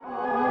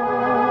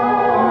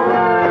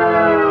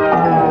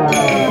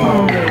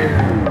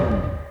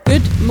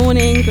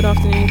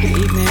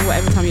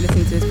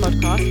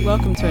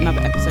to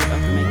another episode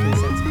of the Making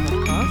Sense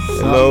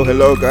podcast.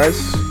 Hello,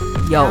 guys.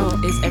 Yo.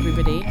 How is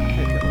everybody?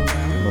 Hope you're all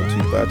well. Not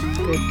too bad.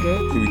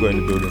 Good. Here we go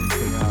in the building.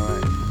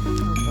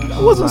 Oh,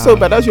 That wasn't so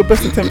bad. That was your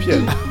best attempt yet.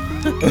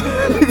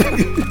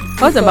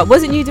 Hold on, but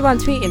wasn't you the one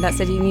tweeting that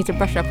said you need to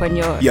brush up on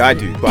your... Yeah, I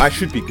do. But I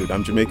should be good.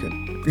 I'm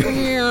Jamaican.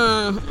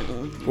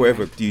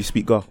 Whatever. Do you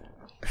speak Gar?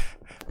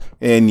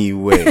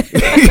 Anyway.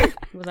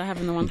 Was I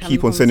having the one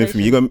Keep on sending for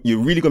me. You're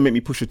really going to make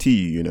me push a T,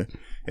 you know.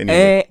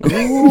 Anyway.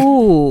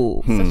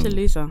 Ooh. Such a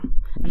loser.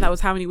 And that was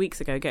how many weeks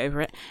ago? Get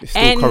over it. It's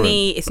still current.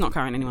 It's not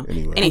current anymore.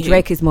 Anyway. And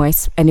Drake is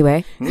moist.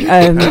 Anyway.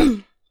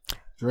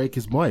 Drake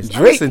is moist.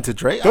 Drake? Listen to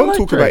Drake. Don't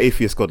talk about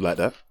atheist God like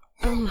that.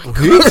 Oh my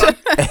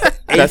God.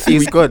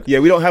 Atheist God. Yeah,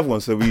 we don't have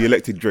one, so we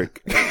elected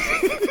Drake.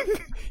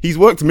 He's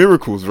worked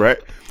miracles, right?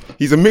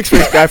 He's a mixed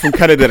race guy from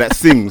Canada that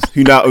sings,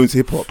 who now owns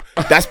hip hop.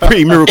 That's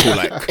pretty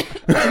miracle-like.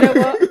 You know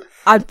what?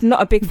 I'm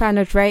not a big fan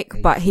of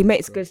Drake, but he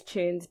makes good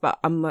tunes. But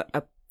I'm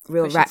a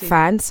real rap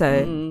fan,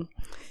 so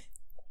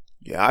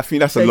Yeah, I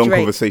think that's So a long Drake,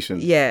 conversation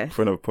yeah.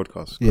 for another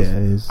podcast. Yeah,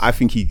 it is. I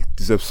think he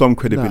deserves some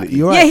credibility.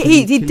 You're Yeah, right,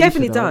 he Tanisha,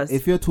 definitely though. does.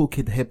 If you're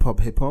talking hip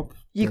hop,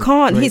 you then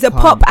can't. Drake He's a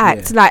pop can't,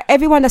 act. yeah. Like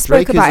everyone that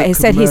spoke Drake is about a it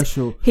said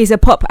commercial- he's a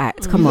pop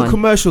act. Come He's a on.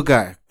 commercial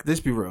guy. Let's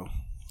be real.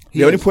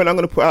 The only point I'm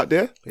going to put out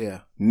there, Yeah.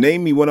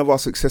 name me one of our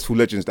successful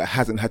legends that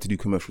hasn't had to do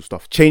commercial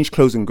stuff. Change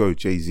clothes and go,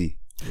 Jay-Z.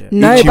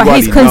 No, Uchi but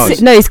Wally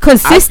he's Nas. he's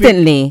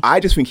consistently.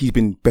 I just think he's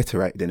been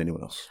better at it than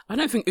anyone else. I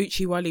don't think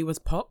Uchi Wally was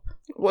pop.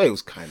 Well, it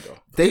was kind of.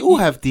 They all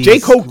have these J.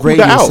 Cole called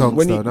radio that out songs,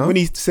 when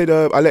he said,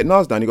 I let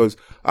Nas down. He goes,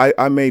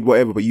 I made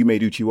whatever, but you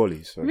made Uchi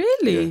Wally. So,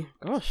 Really?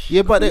 Gosh.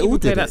 Yeah, but they People all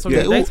play did that it. song They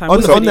in the all- daytime.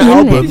 on So- the Yeah.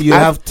 album, you I-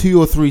 have 2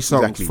 or 3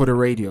 songs Exactly. for the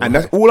radio. And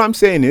right? that's all I'm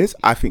saying is,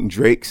 I think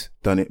Drake's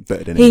done it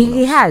better than anyone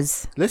He else.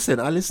 has. Listen,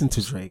 I listen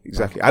to Drake.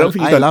 Exactly. I don't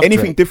think he's done love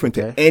anything Drake, different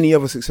to yeah. any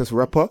other successful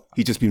rapper.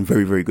 He's just been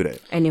very, very good at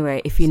it.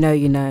 Anyway, if you know,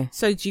 you know.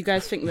 So do you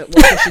guys think that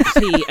what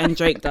Pusha T and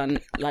Drake done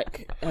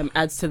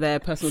adds to their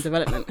personal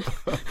development?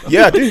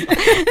 Yeah, I do.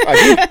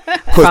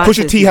 Because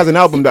Pusha T has an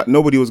album that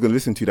nobody was going to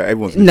listen to, that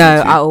everyone's listening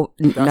No,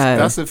 to. no.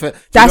 That's a fair.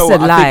 That's what? a I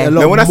think lie.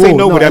 lot Now, when I say more-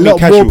 nobody, I a mean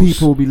lot more casuals.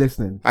 people will be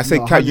listening. I said,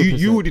 Not you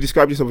 100%. already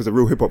described yourself as a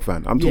real hip-hop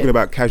fan. I'm talking Yeah.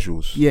 about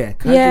casuals. Yeah,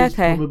 Yeah, casuals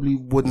okay. probably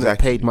wouldn't Exactly.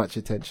 have paid much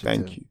attention.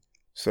 Thank you.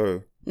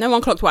 So, No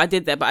one clocked what I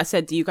did there, but I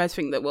said, do you guys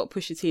think that what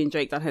Pusha T and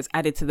Drake done has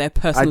added to their I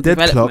personal did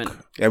development?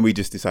 clock. and we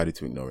just decided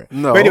to ignore it.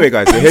 No. But anyway,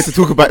 guys, we're here to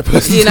talk about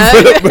personal You know?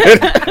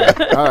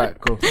 development. All right,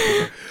 cool.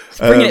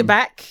 Bringing it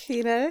back,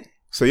 you know?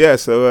 So, yeah,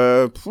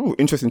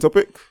 interesting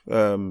topic.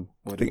 I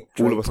think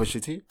all of us,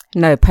 Pusha T.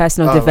 No,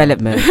 personal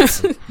development.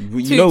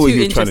 you know what two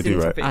you're trying to do,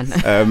 interesting right?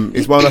 topics.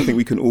 It's one I think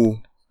we can all,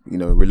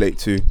 relate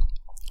to.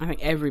 I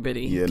think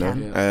everybody can.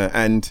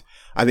 And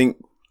I think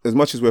as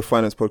much as we're a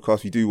finance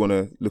podcast, we do want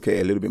to look at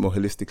it a little bit more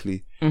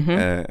holistically.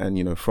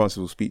 And Francis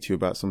will speak to you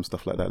about some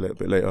stuff like that a little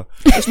bit later.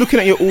 Just looking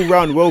at your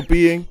all-round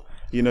well-being,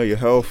 your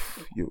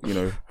health,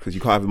 because you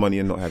can't have the money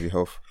and not have your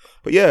health.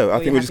 But yeah, I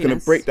think we're just going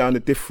to break down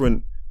the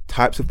different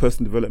types of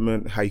personal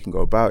development, how you can go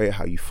about it,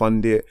 how you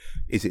fund it,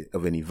 is it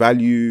of any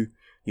value,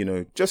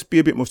 just be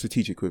a bit more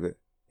strategic with it,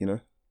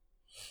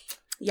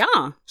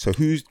 Yeah. So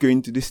who's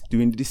doing the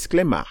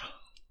disclaimer?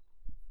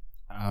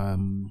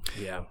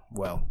 Yeah.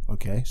 Well,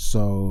 okay.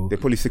 So They're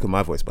probably sick of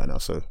my voice by now,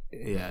 so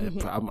yeah,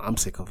 I'm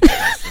sick of it.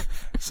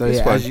 So It's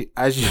yeah, fine.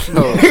 as you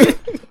know,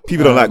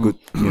 people don't like good,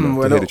 to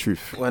we're hear not- the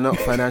truth. We're not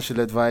financial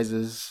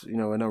advisors.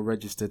 We're not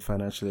registered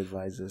financial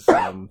advisors.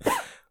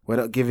 We're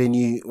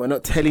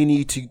not telling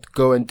you to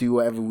go and do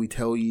whatever we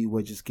tell you.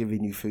 We're just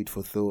giving you food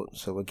for thought.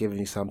 So we're giving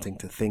you something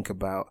to think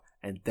about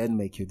and then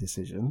make your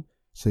decision.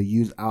 So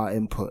use our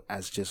input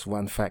as just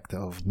one factor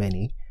of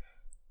many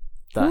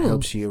that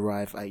helps you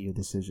arrive at your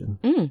decision.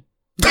 We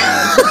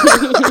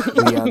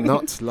are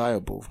not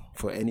liable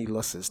for any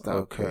losses that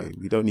occur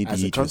We don't need as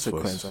the a Idris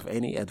consequence voice. of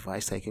any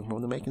advice taken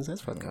from the Making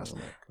Sense podcast.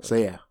 So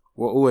yeah,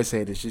 we're always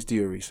saying is just do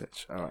your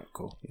research. All right,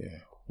 cool. Yeah,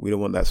 we don't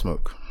want that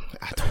smoke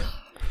at all.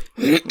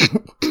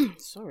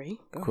 Sorry.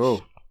 Gosh.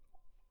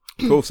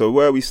 Cool. So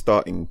where are we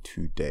starting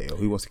today? Or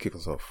who wants to kick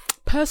us off?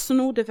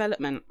 Personal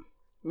development.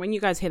 When you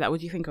guys hear that, what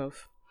do you think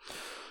of?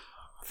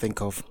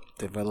 Think of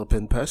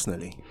developing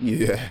personally.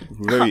 Yeah,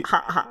 very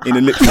in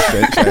a literal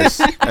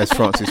sense, as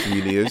Francis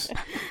really is.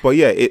 But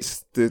yeah,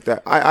 it's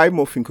that I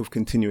more think of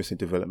continuous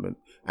development,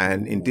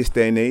 and in this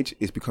day and age,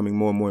 it's becoming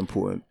more and more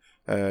important.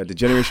 The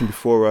generation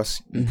before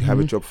us, you have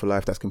a job for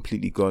life, that's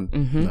completely gone,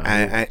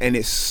 and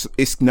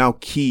it's now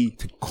key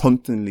to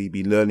constantly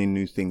be learning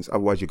new things.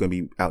 Otherwise, you're going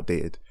to be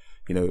outdated.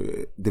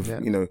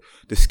 The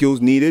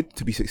skills needed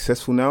to be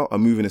successful now are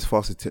moving as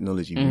fast as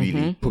technology.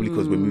 Really, probably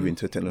because we're moving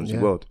to a technology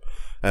world.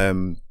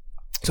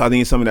 So I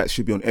think it's something that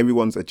should be on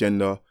everyone's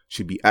agenda.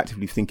 Should be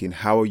actively thinking,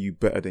 how are you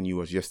better than you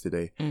was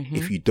yesterday?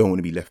 If you don't want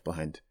to be left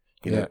behind.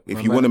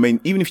 If you want to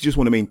even if you just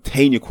want to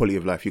maintain your quality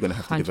of life, you're going to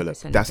have to develop.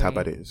 That's how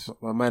bad it is.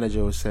 My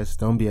manager always says,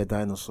 "Don't be a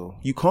dinosaur.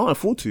 You can't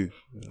afford to.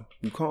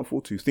 You can't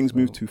afford to. Things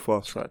move too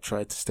fast.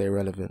 Try to stay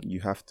relevant.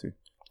 You have to,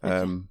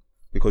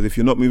 because if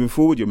you're not moving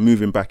forward, you're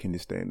moving back in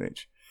this day and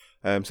age.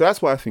 So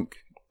that's why I think.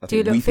 Do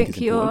you we think it's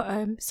you're...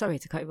 important. sorry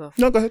to cut you off.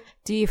 No, go ahead.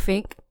 Do you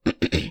think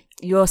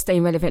you're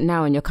staying relevant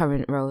now in your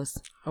current roles?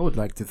 I would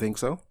like to think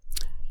so.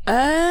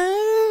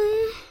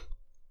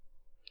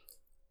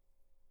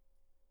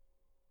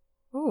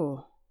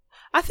 Oh,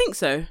 I think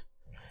so.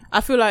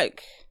 I feel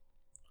like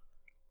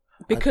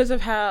because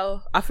of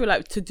how I feel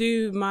like to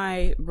do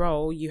my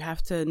role, you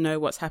have to know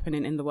what's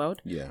happening in the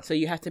world. Yeah. So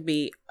you have to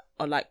be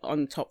like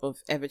on top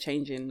of ever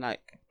changing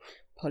like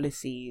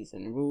policies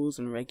and rules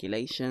and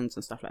regulations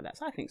and stuff like that.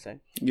 So I think so.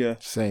 Yeah.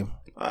 Same.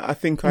 I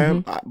think I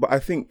am, but I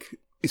think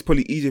it's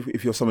probably easier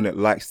if you're someone that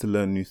likes to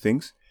learn new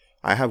things.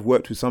 I have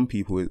worked with some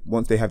people,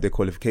 once they have their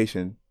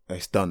qualification,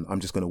 it's done. I'm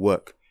just going to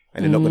work.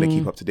 And they're not going to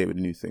keep up to date with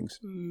the new things.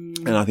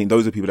 And I think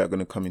those are people that are going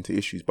to come into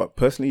issues. But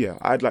personally, yeah,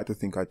 I'd like to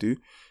think I do,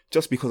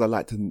 just because I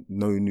like to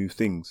know new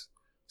things.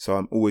 So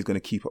I'm always going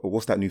to keep up.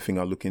 What's that new thing?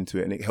 I'll look into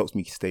it, and it helps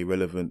me stay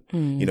relevant.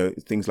 You know,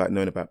 things like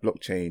knowing about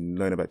blockchain,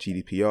 learning about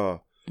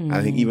GDPR. And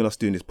I think even us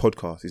doing this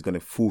podcast is going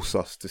to force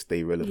us to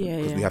stay relevant,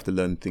 because we have to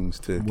learn things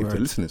to give to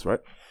listeners,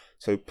 right?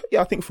 So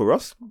yeah, I think for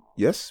us,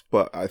 yes,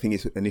 but I think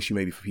it's an issue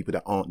maybe for people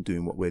that aren't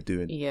doing what we're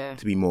doing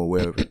to be more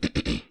aware of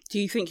it. Do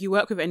you think you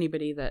work with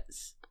anybody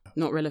that's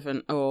not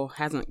relevant or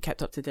hasn't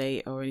kept up to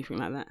date or anything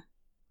like that?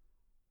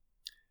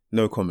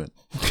 No comment.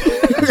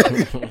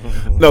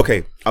 No,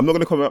 okay, I'm not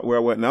going to comment out where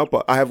I work now,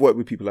 but I have worked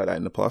with people like that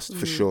in the past,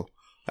 for sure.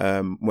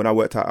 When I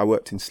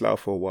worked in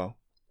Slough for a while,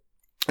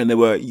 and there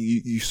were,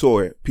 you saw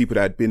it, people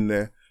that had been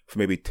there for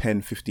maybe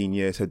 10, 15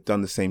 years, had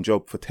done the same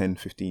job for 10,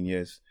 15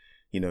 years.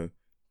 You know,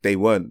 they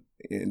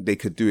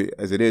could do it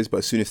as it is, but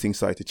as soon as things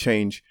started to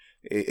change,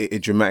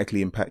 it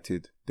dramatically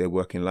impacted their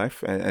working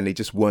life, and they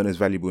just weren't as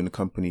valuable in the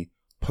company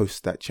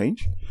post that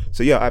change.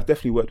 So yeah, I've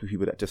definitely worked with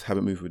people that just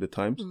haven't moved with the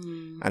times,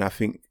 and I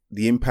think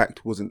the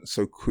impact wasn't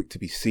so quick to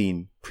be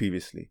seen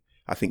previously.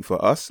 I think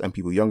for us and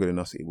people younger than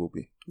us, it will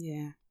be.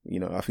 Yeah. You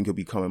know, I think it'll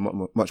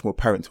become much more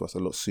apparent to us a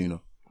lot sooner,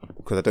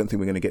 because I don't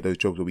think we're going to get those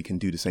jobs where we can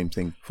do the same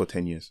thing for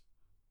 10 years.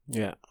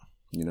 Yeah.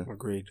 You know?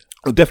 Agreed.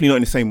 Oh, definitely not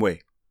in the same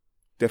way.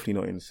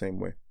 Definitely not in the same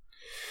way.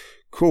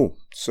 Cool.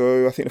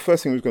 So I think the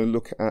first thing we were going to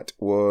look at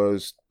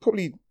was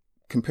probably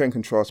compare and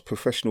contrast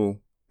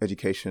professional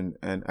education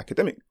and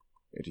academic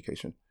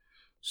education.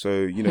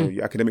 So, you know,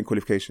 your academic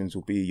qualifications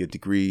will be your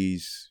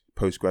degrees,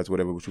 postgrads,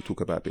 whatever, which we'll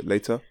talk about a bit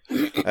later.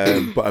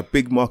 But a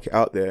big market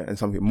out there, and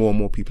something more and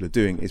more people are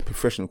doing, is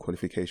professional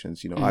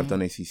qualifications. You know, I've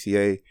done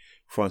ACCA,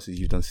 Francis,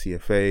 you've done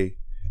CFA,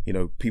 you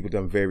know, people have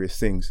done various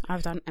things.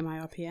 I've done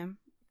MIRPM.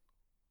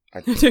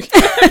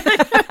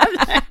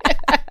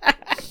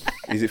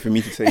 Is it for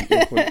me to say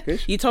your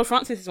qualification? You told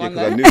Francis this one,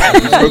 though. I knew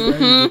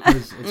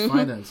Because it's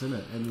finance, isn't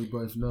it? And we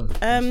both know.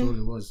 That's all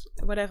it was.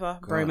 Whatever.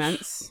 Gosh.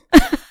 Bromance.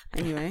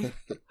 Anyway.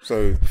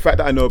 So the fact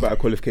that I know about a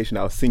qualification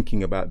that I was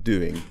thinking about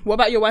doing. What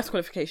about your wife's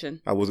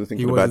qualification? I wasn't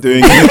thinking about doing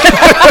it.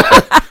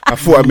 I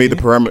thought I made the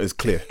parameters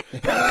clear.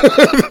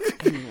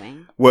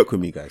 Anyway. Work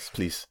with me, guys,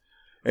 please.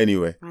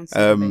 Anyway. Mine's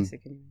so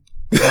basic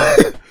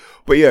anyway.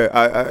 But yeah,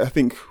 I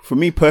think for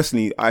me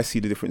personally, I see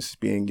the difference as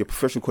being your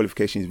professional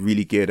qualification is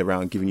really geared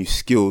around giving you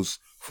skills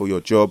for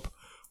your job.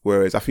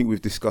 Whereas I think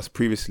we've discussed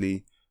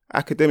previously,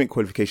 academic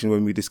qualification,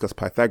 when we discussed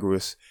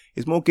Pythagoras,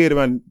 is more geared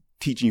around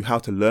teaching you how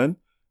to learn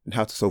and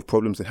how to solve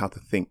problems and how to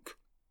think.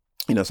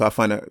 You know, so I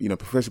find that, you know,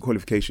 professional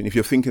qualification, if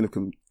you're thinking of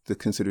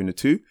considering the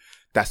two,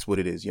 that's what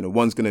it is. You know,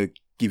 one's going to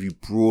give you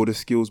broader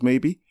skills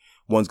maybe.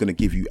 One's going to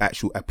give you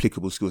actual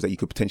applicable skills that you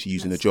could potentially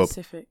use in a job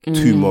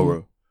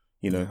tomorrow,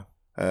 you know.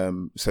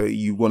 So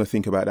you want to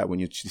think about that when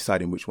you're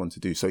deciding which one to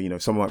do. So, you know,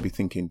 someone might be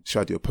thinking,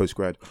 should I do a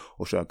postgrad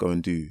or should I go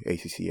and do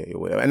ACCA or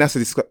whatever? And that's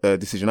a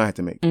decision I had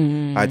to make.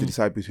 I had to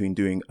decide between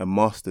doing a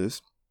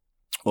master's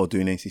or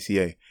doing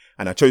ACCA.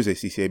 And I chose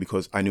ACCA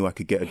because I knew I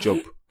could get a job.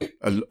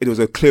 It was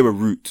a clearer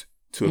route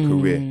to a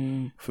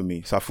career for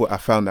me. So I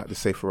found that the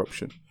safer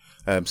option.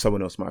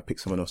 Someone else might have picked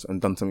someone else and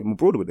done something more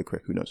broader with their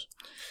career. Who knows?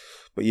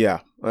 But yeah,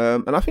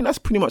 and I think that's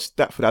pretty much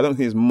that for that. I don't think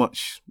there's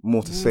much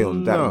more to say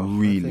on that,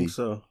 really. I think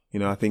so. You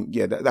know, I think,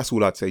 yeah, that's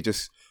all I'd say.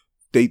 Just,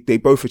 they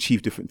both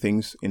achieve different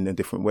things in a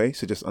different way.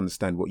 So just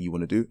understand what you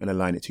want to do and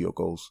align it to your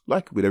goals,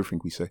 like with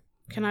everything we say.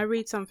 Can I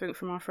read something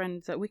from our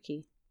friends at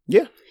Wiki?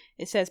 Yeah.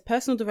 It says,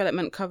 personal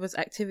development covers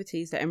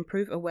activities that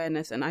improve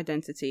awareness and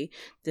identity,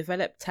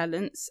 develop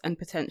talents and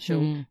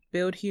potential,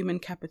 build human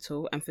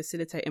capital and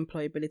facilitate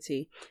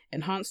employability,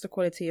 enhance the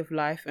quality of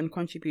life and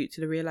contribute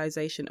to the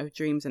realization of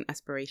dreams and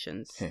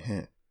aspirations.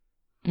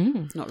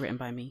 Not written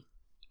by me,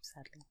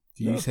 sadly.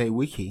 Did you say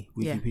Wiki?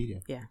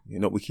 Wikipedia? Yeah. You're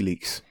not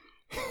WikiLeaks.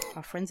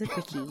 Our friends at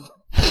Wiki.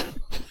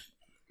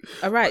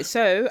 All right,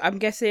 so I'm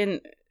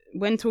guessing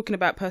when talking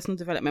about personal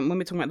development, when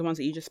we're talking about the ones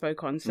that you just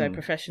spoke on, so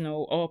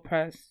professional or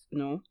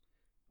personal,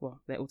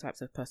 well, they're all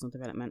types of personal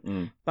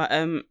development, but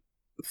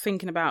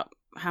thinking about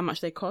how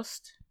much they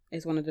cost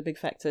is one of the big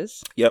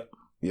factors. Yep.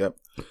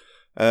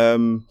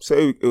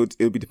 So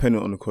it'll be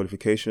dependent on the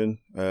qualification.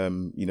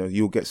 You know,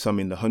 you'll get some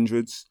in the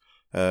hundreds.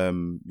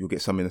 You'll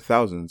get some in the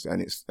thousands,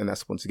 and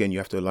that's once again, you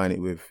have to align it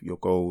with your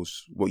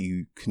goals, what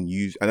you can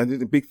use. And I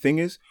think the big thing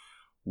is,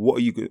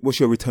 what's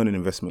your return on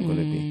investment going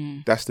to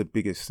be? That's the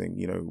biggest thing.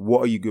 You know,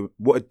 what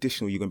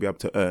additional are you going to be able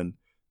to earn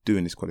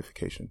doing this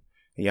qualification?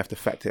 And you have to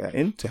factor that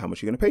into how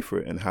much you're going to pay for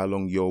it and how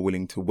long you're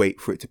willing to wait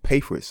for it to pay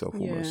for itself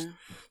almost.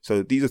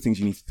 So these are things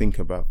you need to think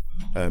about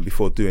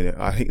before doing it.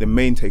 I think the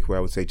main takeaway I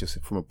would say,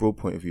 just from a broad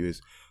point of view,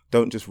 is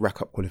don't just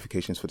rack up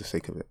qualifications for the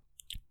sake of it.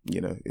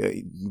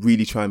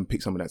 Really try and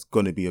pick something that's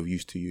going to be of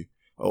use to you,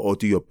 or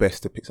do your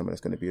best to pick something that's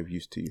going to be of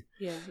use to you.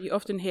 Yeah, you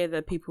often hear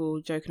the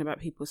people joking about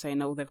people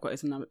saying, all they've got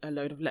is a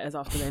load of letters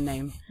after their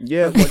name.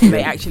 Yeah. But what do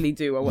they actually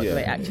do, or what do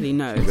they actually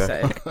know?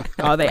 Exactly.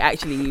 So are they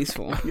actually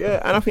useful?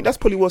 Yeah, and I think that's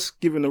probably what's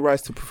given the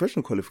rise to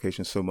professional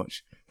qualifications so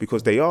much,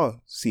 because they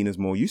are seen as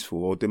more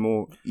useful, or they're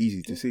more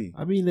easy to see.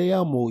 I mean, they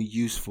are more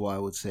useful, I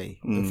would say.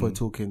 If we're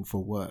talking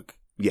for work,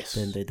 yes,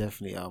 then they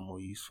definitely are more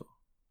useful.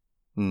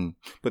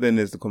 But then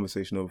there's the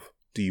conversation of,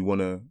 do you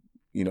want to,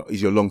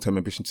 is your long-term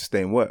ambition to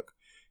stay in work?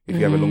 If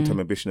you have a long-term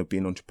ambition of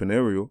being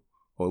entrepreneurial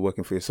or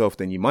working for yourself,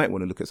 then you might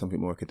want to look at something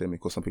more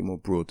academic or something more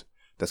broad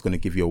that's going to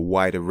give you a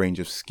wider range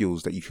of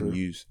skills that you can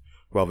use,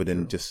 rather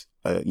than just,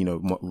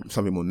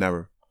 something more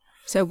narrow.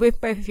 So with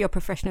both of your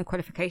professional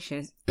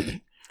qualifications,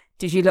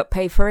 did you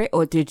pay for it,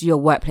 or did your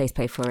workplace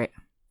pay for it?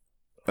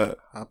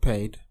 I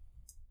paid.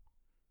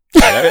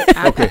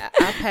 Okay.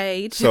 I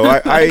paid. So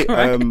I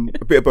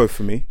a bit of both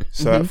for me.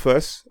 So at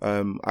first,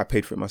 I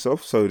paid for it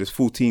myself. So there's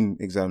 14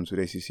 exams with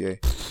ACCA.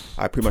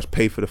 I pretty much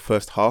paid for the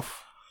first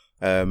half,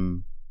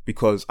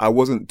 because I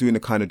wasn't doing the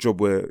kind of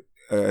job where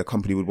a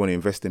company would want to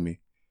invest in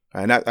me.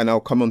 And I'll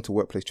come on to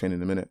workplace training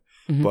in a minute.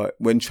 But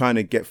when trying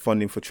to get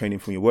funding for training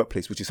from your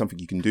workplace, which is something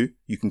you can do,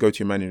 you can go to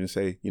your manager and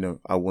say,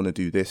 I want to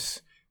do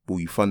this. Will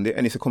you fund it?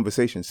 And it's a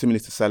conversation similar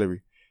to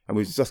salary. And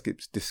we've just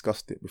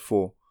discussed it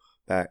before,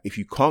 that if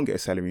you can't get a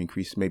salary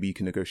increase, maybe you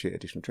can negotiate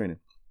additional training.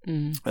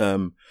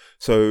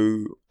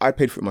 So I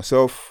paid for it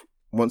myself.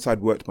 Once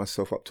I'd worked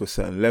myself up to a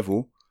certain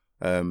level,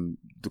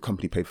 the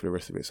company paid for the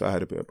rest of it. So I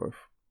had a bit of both.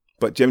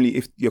 But generally,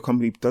 if your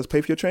company does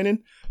pay for your training,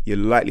 you're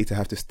likely to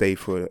have to stay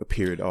for a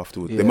period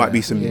afterwards. There might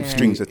be some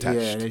strings attached.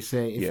 Yeah, they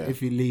say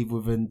if you leave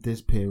within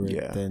this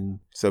period, then...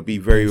 So be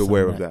very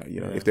aware of that.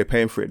 If they're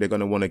paying for it, they're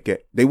going to want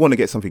to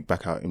get something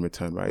back out in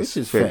return, right? Which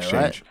is fair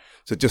exchange. Right?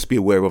 So just be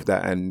aware of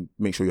that and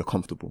make sure you're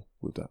comfortable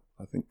with that,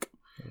 I think.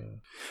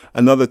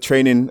 Another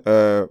training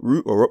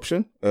route or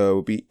option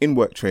will be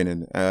in-work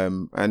training.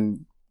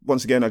 And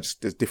once again, there's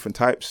different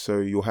types. So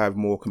you'll have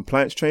more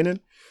compliance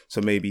training.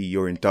 So maybe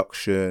your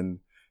induction,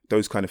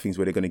 those kind of things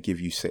where they're going to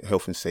give you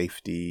health and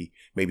safety,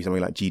 maybe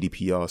something like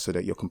GDPR, so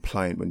that you're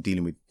compliant when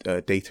dealing with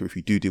data, if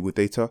you do deal with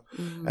data.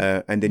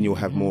 And then you'll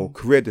have more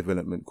career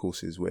development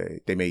courses where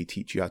they may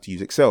teach you how to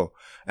use Excel.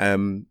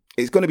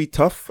 It's going to be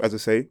tough, as I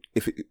say,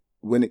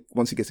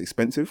 once it gets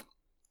expensive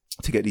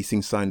to get these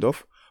things signed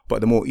off. But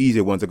the more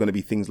easier ones are going to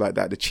be things like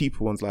that. The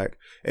cheaper ones like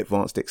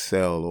Advanced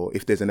Excel, or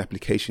if there's an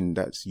application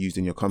that's used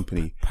in your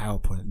company.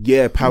 PowerPoint.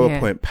 Yeah,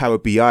 PowerPoint, Power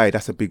BI,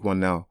 that's a big one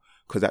now,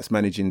 because that's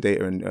managing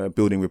data and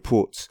building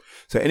reports.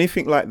 So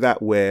anything like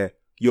that where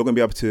you're going to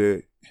be able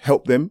to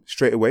help them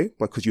straight away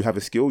because you have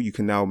a skill, you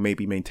can now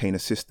maybe maintain a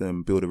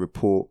system, build a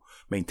report,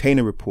 maintain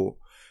a report.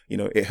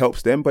 It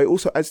helps them, but it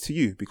also adds to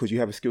you because you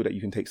have a skill that you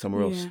can take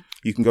somewhere else.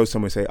 You can go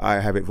somewhere and say, I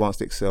have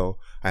advanced Excel,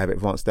 I have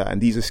advanced that. And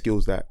these are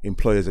skills that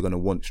employers are going to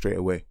want straight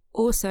away.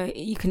 Also,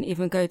 you can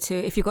even go to,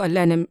 if you've got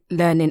a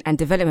learning and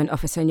development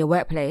officer in your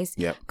workplace,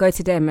 go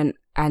to them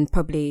and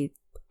probably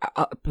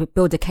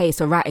build a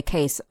case or write a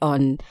case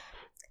on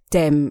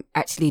them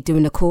actually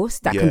doing a course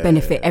that can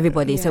benefit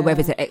everybody. So whether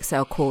it's an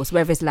Excel course,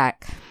 whether it's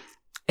like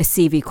a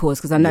CV course,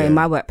 because I know in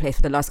my workplace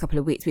for the last couple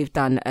of weeks, we've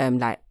done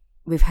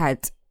we've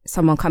had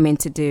someone come in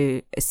to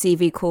do a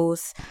CV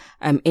course,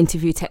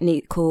 interview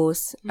technique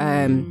course,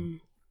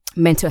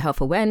 mental health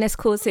awareness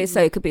courses.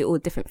 So it could be all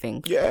different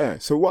things. Yeah.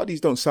 So while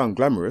these don't sound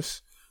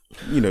glamorous,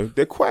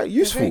 they're quite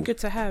useful. They're very good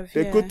to have.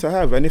 They're good to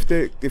have. And if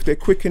they're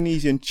quick and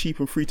easy and cheap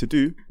and free to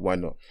do, why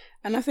not?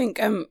 And I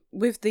think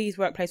with these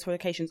workplace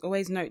qualifications,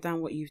 always note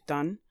down what you've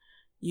done.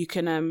 You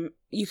can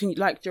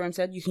like Jerome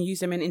said, you can use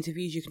them in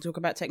interviews. You can talk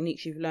about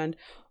techniques you've learned.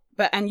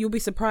 And you'll be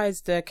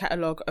surprised the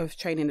catalogue of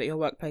training that your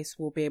workplace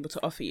will be able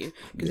to offer you.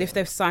 Because if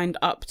they've signed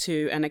up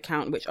to an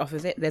account which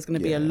offers it, there's going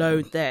to be a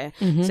load there.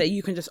 So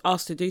you can just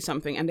ask to do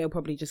something and they'll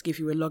probably just give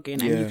you a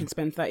login and you can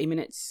spend 30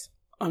 minutes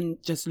on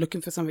just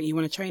looking for something you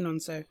want to train on.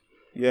 So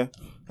yeah,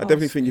 I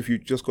definitely think if you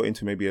just got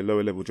into maybe a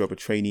lower level job, a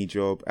trainee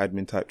job,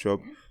 admin type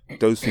job,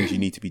 those things you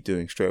need to be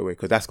doing straight away,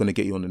 because that's going to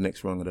get you on the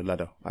next rung of the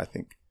ladder, I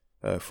think,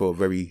 for a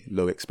very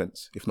low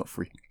expense, if not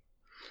free.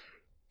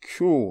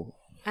 Cool.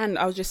 And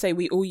I'll just say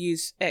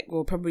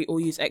we'll probably all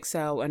use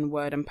Excel and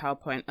Word and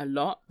PowerPoint a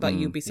lot, but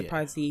you'll be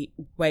surprised the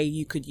way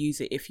you could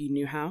use it if you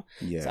knew how.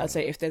 Yeah. So I'd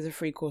say if there's a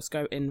free course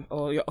going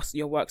or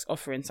your work's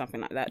offering something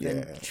like that,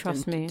 then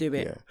trust me, do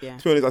it. Yeah.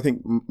 To be honest, I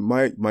think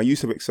my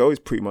use of Excel is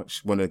pretty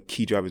much one of the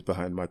key drivers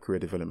behind my career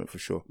development for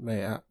sure.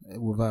 Mate,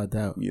 without a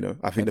doubt.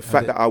 I think the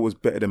fact that I was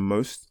better than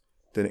most,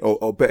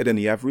 or better than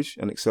the average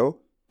in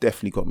Excel,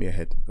 definitely got me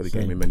ahead of the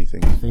game in many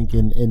things. I think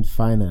in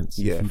finance,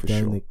 if you for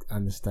don't sure.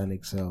 understand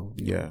Excel.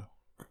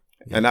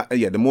 And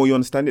the more you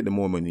understand it, the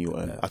more money you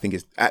earn. I think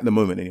it's, at the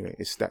moment anyway,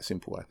 it's that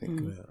simple, I think.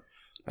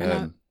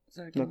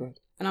 Sorry, go ahead.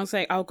 And I'll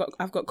say I've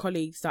got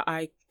colleagues that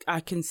I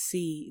can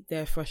see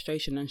their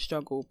frustration and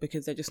struggle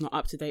because they're just not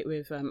up to date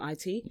with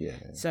IT. Yeah.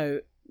 So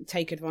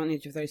take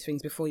advantage of those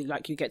things before you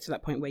get to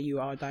that point where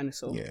you are a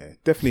dinosaur. Yeah,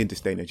 definitely in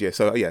this day and age. Yeah.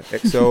 So yeah,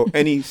 Excel,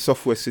 any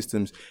software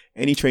systems,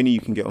 any training you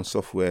can get on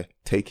software,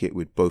 take it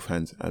with both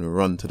hands and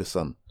run to the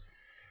sun.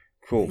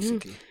 Cool.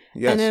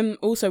 Yes. And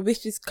also,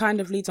 which just kind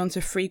of leads on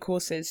to free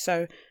courses.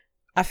 So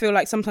I feel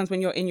like sometimes when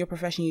you're in your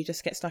profession, you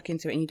just get stuck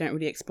into it and you don't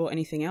really explore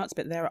anything else.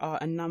 But there are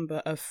a number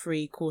of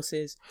free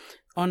courses,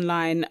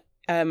 online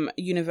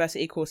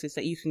university courses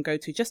that you can go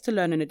to just to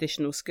learn an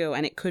additional skill.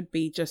 And it could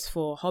be just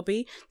for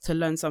hobby, to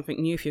learn something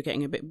new if you're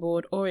getting a bit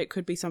bored, or it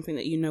could be something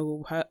that you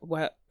know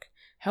will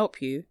help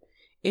you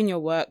in your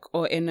work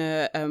or in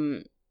a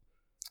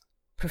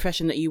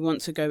profession that you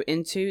want to go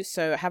into.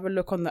 So have a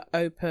look on the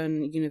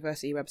Open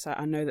University website.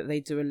 I know that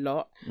they do a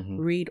lot.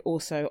 Reed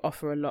also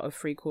offer a lot of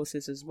free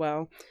courses as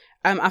well.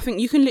 I think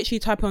you can literally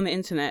type on the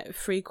internet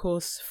free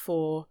course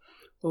for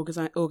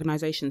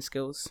organization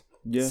skills.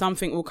 Yeah.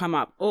 Something will come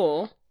up.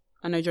 Or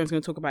I know John's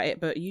going to talk about it,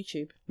 but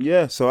YouTube.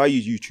 Yeah, so I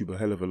use YouTube a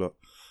hell of a lot.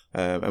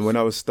 And when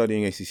I was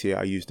studying ACCA,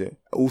 I used it.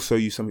 I also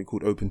used something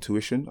called Open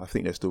Tuition. I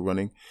think they're still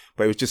running,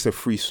 but it was just a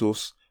free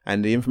source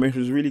and the information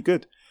was really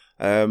good.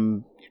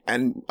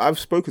 And I've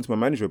spoken to my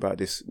manager about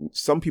this.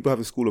 Some people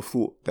have a school of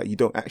thought that you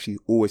don't actually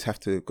always have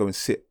to go and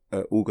sit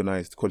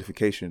organised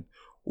qualification.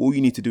 All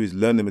you need to do is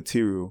learn the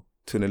material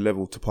to a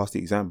level to pass the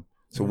exam.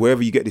 So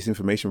wherever you get this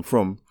information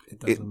from,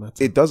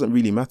 it doesn't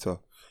really matter.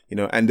 You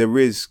know, and there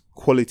is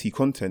quality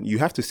content. You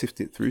have to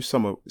sift it through.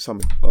 Some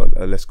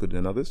are less good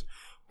than others,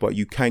 but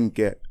you can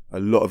get a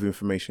lot of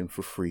information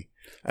for free.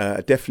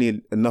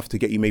 Definitely enough to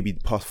get you maybe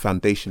past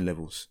foundation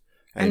levels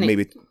and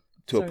maybe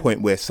to a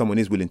point where someone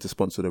is willing to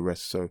sponsor the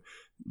rest. So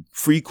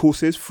free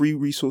courses, free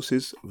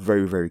resources,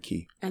 very, very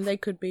key. And they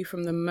could be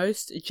from the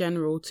most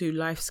general to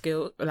life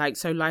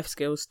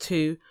skills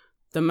to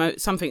the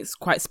something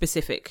quite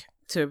specific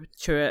to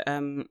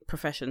a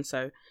profession.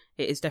 So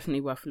it is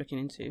definitely worth looking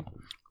into.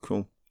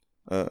 Cool.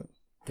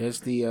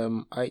 There's the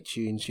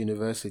iTunes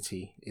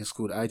University. It's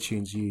called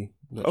iTunes U.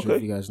 Not sure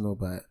if you guys know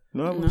about it.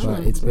 No.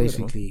 But it's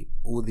basically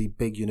all the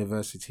big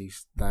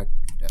universities. That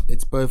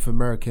it's both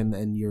American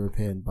and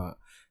European, but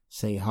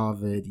say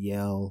Harvard,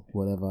 Yale,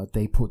 whatever,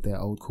 they put their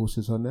old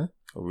courses on there.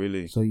 Oh,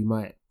 really? So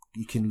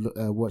you can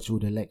watch all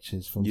the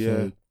lectures from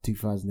say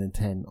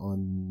 2010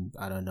 on,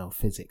 I don't know,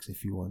 physics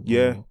if you want.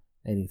 Yeah. Or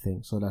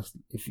anything. So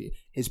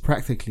it's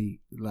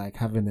practically like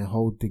having a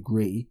whole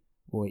degree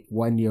or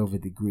 1 year of a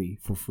degree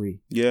for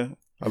free. Yeah.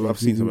 I've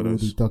seen some of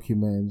those. All the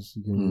documents,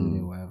 you can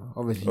read it, whatever.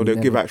 Obviously, or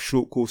they'll give out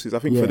short courses. I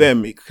think for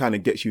them, it kind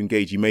of gets you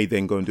engaged. You may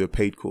then go and do a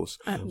paid course.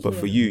 But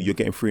for you're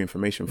getting free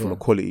information from a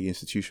quality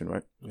institution,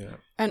 right? Yeah.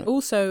 And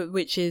also,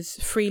 which is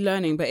free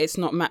learning, but it's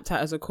not mapped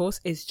out as a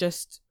course, is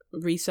just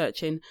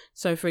researching.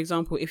 So, for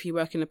example, if you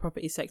work in the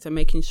property sector,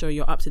 making sure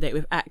you're up to date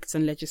with acts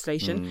and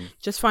legislation,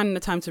 just finding the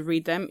time to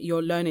read them,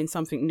 you're learning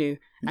something new.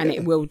 And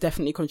it will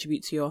definitely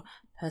contribute to your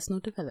personal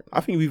development.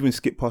 I think we even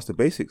skip past the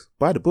basics.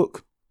 Buy the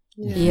book.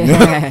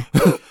 Yeah.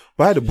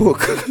 Buy the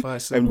book.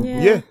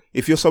 And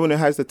if you're someone who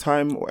has the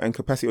time and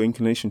capacity or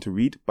inclination to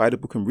read, buy the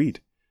book and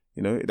read.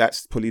 You know,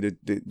 that's probably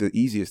the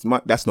easiest.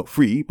 That's not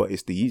free, but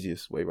it's the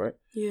easiest way, right?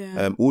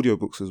 Yeah.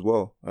 Audiobooks as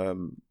well.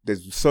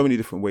 There's so many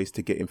different ways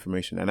to get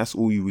information, and that's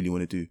all you really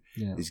want to do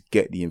is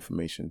get the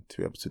information to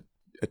be able to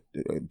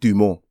do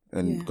more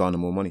and garner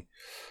more money.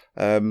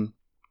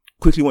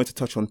 Quickly wanted to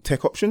touch on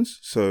tech options.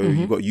 So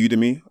you've got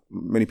Udemy.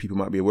 Many people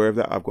might be aware of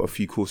that. I've got a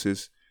few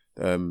courses.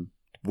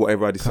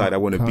 Whatever I decide I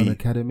want to be. Khan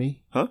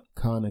Academy. Huh?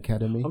 Khan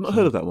Academy. I've not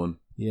heard of that one.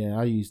 Yeah,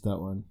 I used that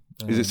one.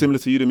 Is it similar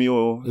to Udemy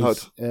or hard?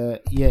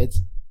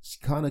 It's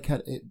Khan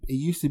Academy. It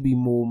used to be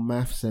more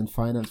maths and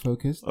finance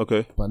focused.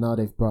 Okay. But now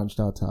they've branched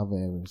out to other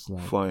areas.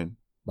 Like fine.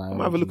 I'm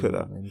gonna have a look at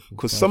that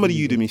because some of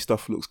the Udemy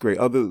stuff looks great.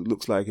 Other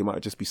looks like it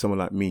might just be someone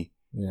like me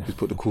who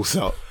put the course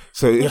out.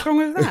 So what's wrong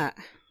with that?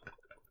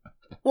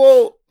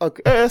 Well,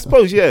 okay, I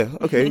suppose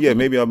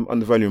maybe I'm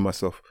undervaluing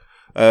myself.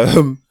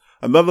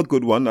 Another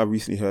good one I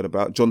recently heard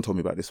about, John told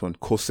me about this one,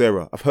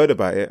 Coursera. I've heard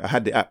about it. I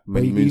had the app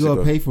many moons ago. You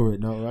got to pay for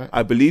it now, right?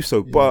 I believe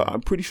so, but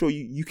I'm pretty sure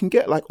you can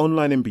get like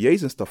online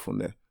MBAs and stuff on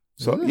there.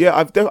 So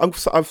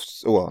I've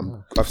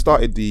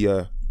started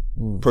the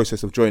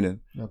process of joining.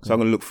 Okay. So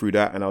I'm going to look through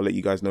that and I'll let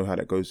you guys know how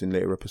that goes in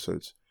later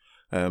episodes.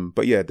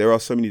 But yeah, there are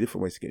so many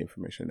different ways to get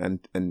information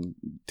and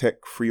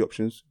tech free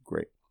options.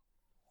 Great.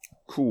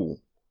 Cool.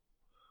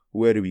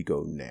 Where do we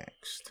go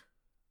next?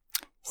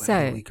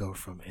 Where do we go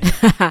from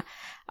here?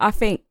 I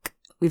think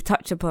we've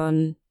touched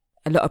upon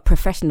a lot of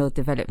professional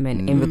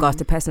development in regards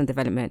to personal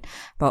development,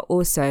 but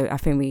also I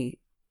think we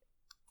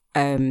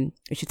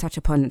should touch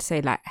upon,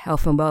 say, like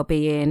health and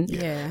well-being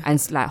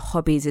and like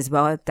hobbies as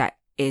well that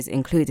is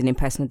included in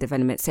personal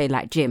development, say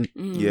like gym.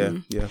 Yeah.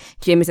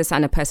 Gym is a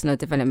sign of personal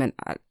development.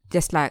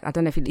 Just like, I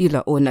don't know if you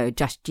lot all know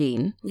Just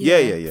Jean.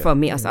 Yeah. From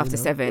Meet Us After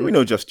 7. We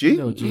know Just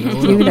Jean.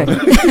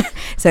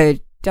 So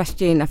Just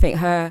Jean, I think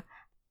her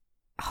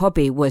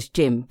hobby was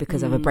gym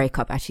because of a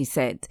breakup, as she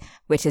said,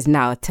 which has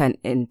now turned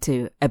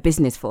into a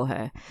business for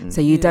her.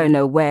 So you don't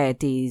know where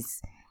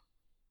these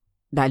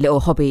like little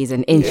hobbies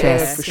and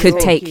interests could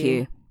take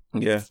you.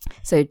 Yeah.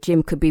 So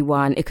gym could be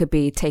one. It could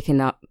be taking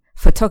up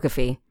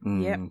photography.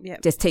 Yep.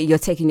 You're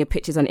taking your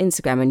pictures on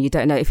Instagram and you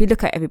don't know. If you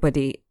look at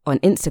everybody on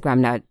Instagram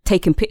now,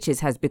 taking pictures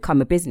has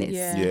become a business.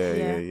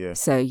 Yeah.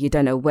 So you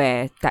don't know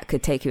where that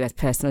could take you as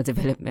personal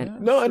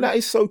development. No, and that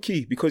is so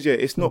key because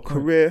it's not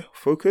career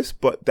focused,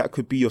 but that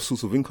could be your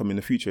source of income in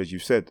the future, as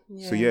you've said.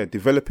 So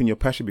developing your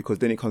passion, because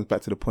then it comes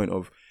back to the point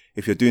of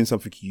if you're doing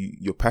something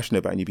you're passionate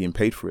about and you're being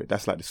paid for it,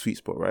 that's like the sweet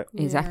spot, right?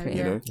 Exactly.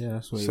 You know? Yeah,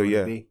 that's what you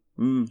want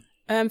to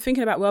be.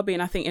 Thinking about well-being,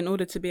 I think in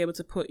order to be able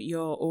to put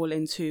your all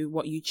into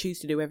what you choose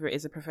to do, whether it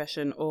is a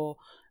profession or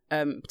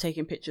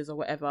taking pictures or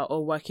whatever,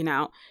 or working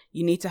out,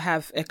 you need to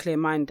have a clear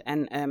mind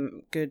and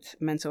good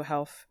mental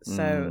health.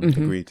 So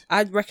agreed.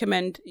 I'd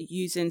recommend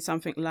using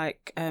something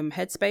like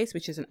Headspace,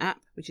 which is an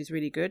app, which is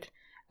really good,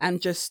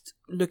 and just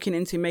looking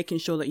into making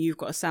sure that you've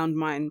got a sound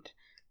mind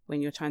when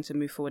you're trying to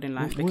move forward in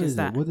life. What does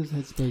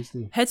Headspace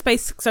do?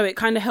 Headspace, so it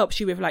kind of helps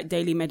you with like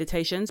daily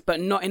meditations, but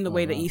not in the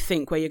way that you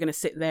think, where you're going to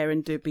sit there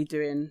and be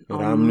doing.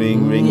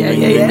 Ring.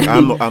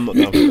 I'm not down for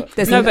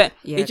that. But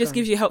it just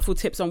gives you helpful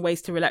tips on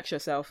ways to relax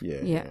yourself.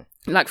 Yeah.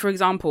 Like for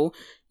example,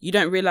 you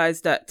don't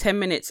realize that 10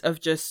 minutes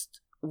of just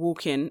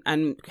walking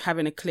and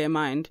having a clear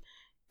mind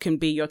can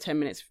be your 10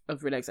 minutes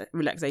of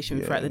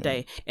relaxation throughout the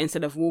day,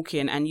 instead of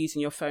walking and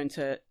using your phone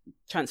to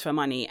transfer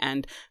money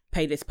and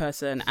pay this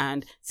person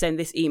and send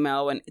this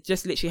email, and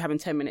just literally having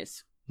 10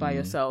 minutes by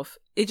yourself.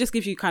 It just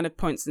gives you kind of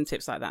points and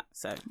tips like that.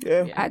 So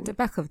at the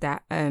back of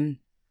that, I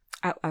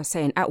was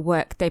saying at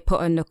work, they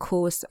put on a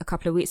course a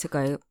couple of weeks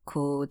ago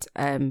called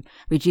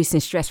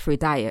Reducing Stress Through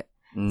Diet.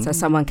 So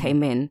someone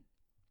came in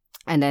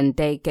and then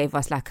they gave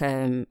us like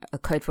a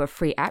code for a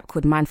free app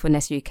called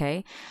Mindfulness UK.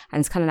 And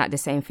it's kind of like the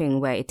same thing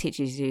where it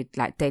teaches you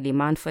like daily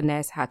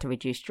mindfulness, how to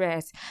reduce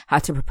stress, how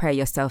to prepare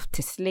yourself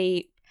to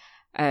sleep,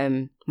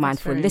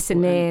 mindful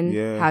listening,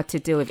 how to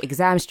deal with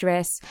exam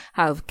stress,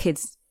 how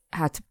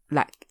to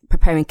like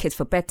preparing kids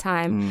for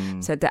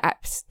bedtime. So the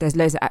apps, there's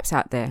loads of apps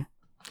out there.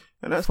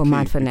 And that's for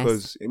mindfulness,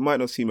 because it might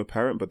not seem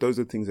apparent, but those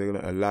are things that are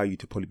going to allow you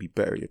to probably be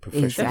better at your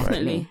profession.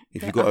 Definitely. Right?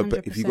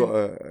 If you got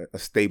a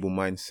stable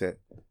mindset,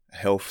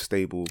 health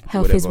stable,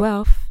 health whatever, is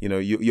wealth. You know,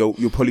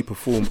 you'll probably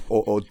perform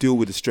or deal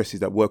with the stresses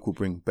that work will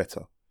bring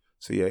better.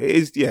 So it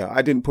is. Yeah,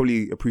 I didn't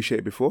probably appreciate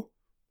it before.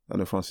 I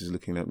know Francis is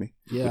looking at me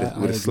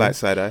with a slight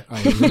side eye.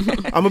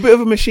 I'm a bit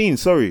of a machine.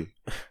 Sorry.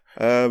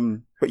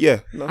 But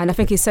yeah. No. And I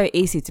think it's so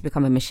easy to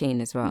become a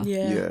machine as well.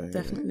 Yeah,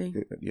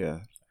 definitely. Yeah.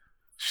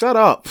 Shut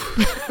up.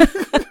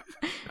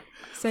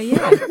 So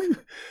yeah.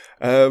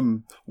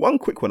 One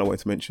quick one I wanted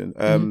to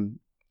mention.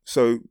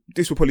 So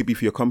this will probably be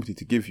for your company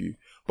to give you.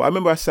 But I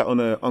remember I sat on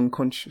an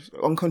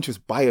unconscious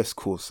bias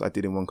course I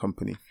did in one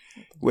company,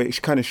 where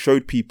it kind of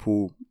showed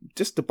people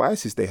just the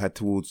biases they had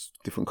towards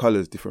different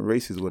colours, different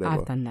races, whatever.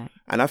 I've done that.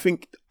 And I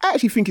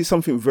actually think it's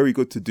something very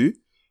good to do,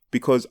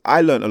 because I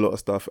learned a lot of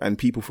stuff, and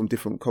people from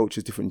different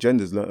cultures, different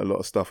genders learned a lot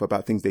of stuff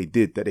about things they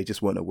did that they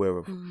just weren't aware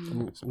of.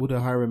 All the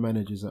hiring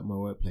managers at my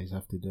workplace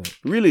have to do it.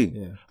 Really?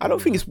 Yeah. I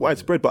don't think it's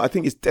widespread, but I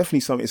think it's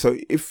definitely something. So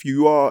if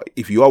you are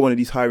one of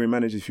these hiring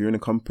managers, if you're in a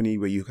company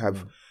where you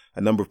have a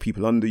number of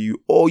people under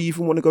you, or you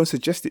even want to go and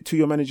suggest it to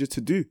your manager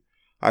to do,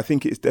 I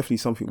think it's definitely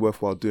something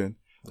worthwhile doing,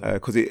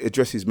 because it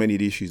addresses many of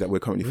the issues that we're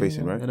currently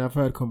facing, right? And I've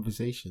heard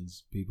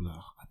conversations, people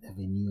are, I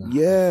never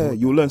knew.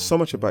 You'll learn so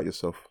much about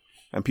yourself,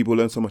 and people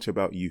learn so much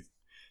about you.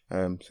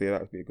 So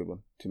that would be a good one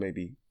to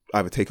maybe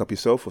either take up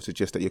yourself or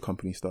suggest that your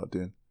company start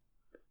doing.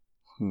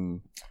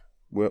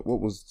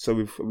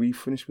 So we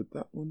finished with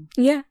that one?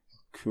 Yeah.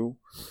 Cool.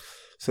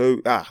 So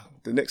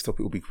the next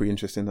topic will be pretty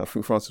interesting. I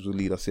think Francis will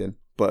lead us in.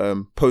 But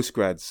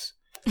postgrads.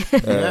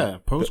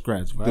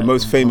 Postgrads, right? The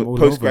most famous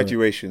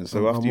post-graduation.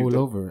 So I'm all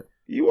over it.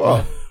 You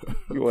are.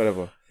 You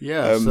whatever.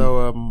 Yeah.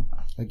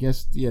 I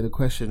guess the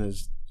question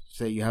is,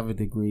 say you have a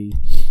degree,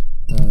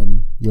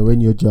 you're in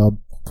your job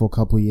for a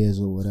couple of years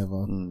or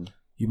whatever.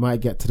 You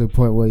might get to the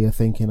point where you're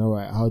thinking, all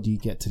right, how do you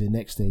get to the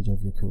next stage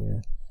of your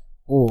career?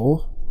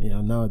 Or,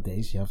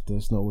 nowadays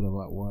it's not all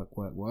about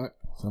work.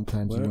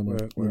 Sometimes you want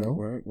to,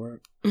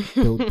 work.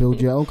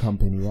 build your own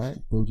company, right?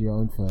 Build your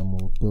own firm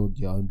or build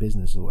your own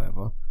business or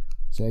whatever.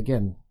 So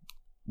again,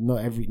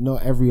 not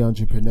every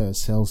entrepreneur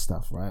sells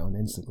stuff, right, on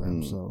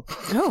Instagram. So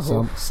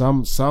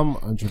some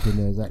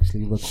entrepreneurs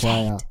actually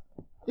require.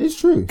 It's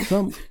true.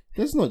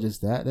 There's not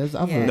just that. There's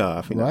other, no,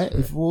 I think right?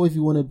 That's if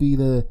you want to be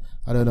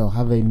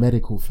have a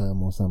medical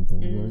firm or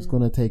something, it's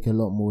going to take a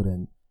lot more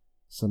than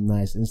some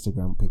nice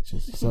Instagram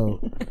pictures.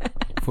 So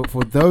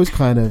for those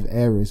kind of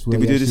areas where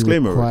you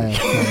require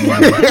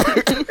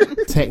some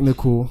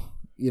technical,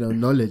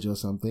 knowledge or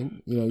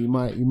something, you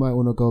might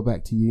want to go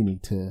back to uni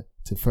to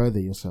further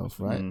yourself,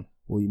 right?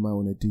 Or you might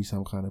want to do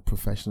some kind of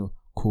professional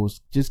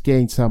course, just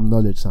gain some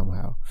knowledge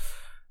somehow.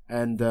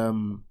 And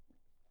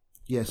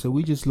so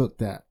we just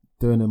looked at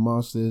doing a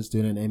master's,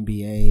 doing an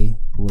MBA,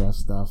 all that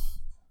stuff.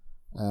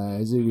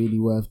 Is it really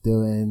worth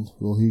doing,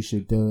 or who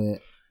should do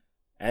it?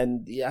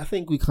 And I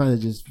think we kind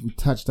of we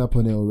touched up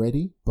on it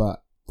already,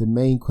 but the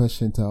main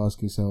question to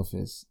ask yourself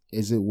is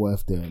it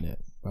worth doing it,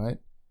 right?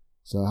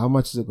 So how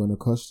much is it going to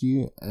cost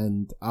you?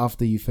 And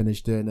after you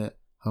finish doing it,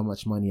 how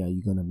much money are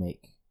you going to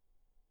make?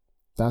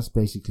 That's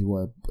basically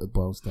what it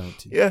boils down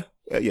to. Yeah.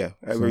 At a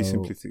very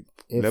simplistic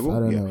level. I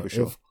don't know, for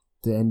sure. if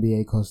the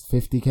MBA costs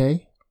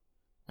 50k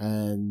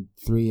and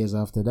 3 years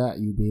after that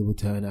you'll be able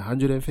to earn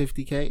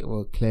 150k,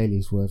 well, clearly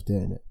it's worth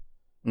doing it.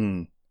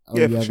 On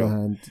the other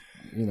hand,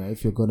 you know,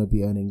 if you're going to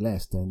be earning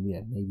less, then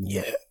maybe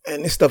not.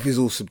 And this stuff is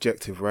all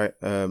subjective, right?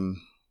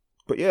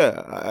 But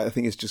I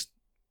think it's just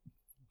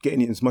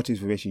getting as much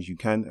information as you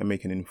can and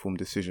making an informed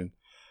decision.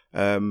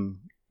 I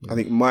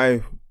think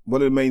one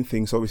of the main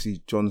things,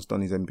 obviously John's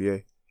done his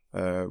MBA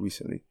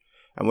recently,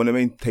 and one of the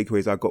main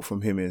takeaways I got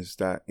from him is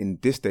that in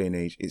this day and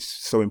age, it's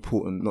so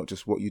important not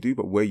just what you do,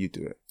 but where you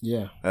do it.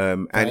 Yeah.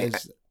 And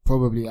it's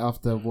probably,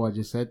 after what I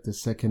just said, the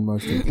second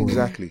most important.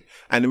 Exactly.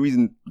 And the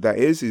reason that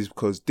is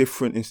because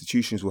different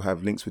institutions will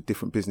have links with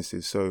different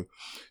businesses. So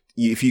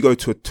if you go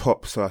to a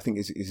top, so I think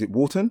is it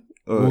Wharton?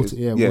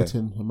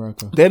 Wharton,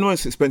 America. They're not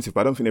as expensive,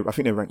 but I think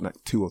they're ranked like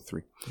 2 or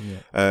 3.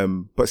 Yeah.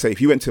 But say if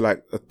you went to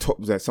like a top,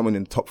 like someone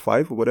in the top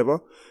 5 or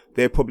whatever,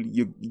 they're probably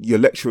your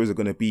lecturers are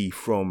going to be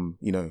from,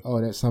 you know.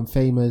 Oh, there's some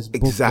famous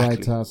book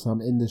writer,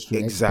 some industry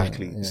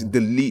Exactly. expert. So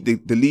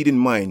the leading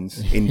minds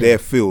in their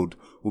field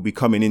will be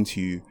coming into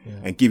you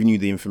and giving you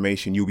the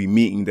information. You'll be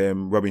meeting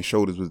them, rubbing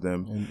shoulders with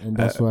them, and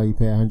that's why you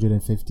pay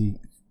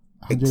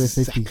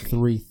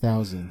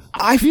 153,000.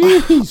 I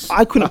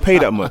couldn't pay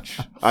that much.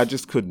 I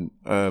just couldn't.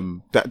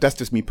 That's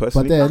just me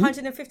personally. But then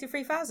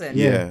 153,000.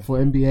 Yeah, for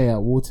MBA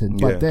at Wharton.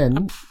 But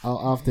then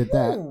after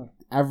that,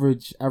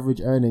 average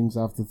earnings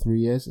after 3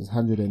 years is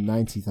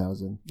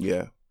 190,000.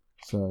 Yeah.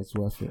 So it's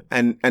worth it.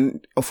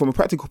 And from a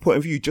practical point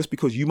of view, just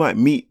because you might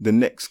meet the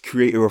next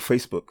creator of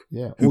Facebook,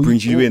 who or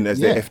brings you in as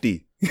their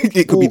FD,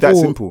 it could be that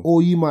simple.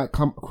 Or you might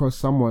come across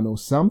someone or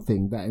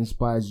something that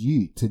inspires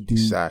you to do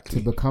to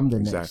become the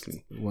next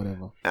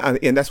whatever.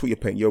 And that's what you're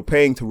paying. You're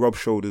paying to rub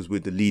shoulders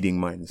with the leading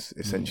minds,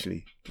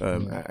 essentially,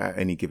 at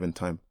any given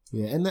time.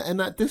 Yeah,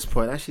 and at this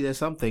point, actually, there's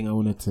something I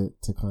wanted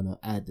to kind of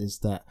add, is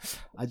that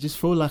I just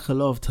feel like a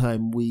lot of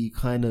time we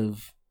kind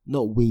of,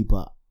 not we,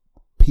 but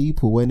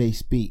people, when they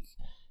speak,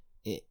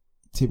 it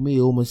to me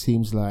almost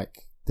seems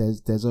like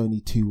there's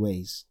only 2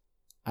 ways.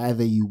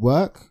 Either you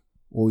work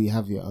or you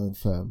have your own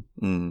firm,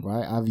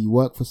 right? Either you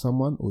work for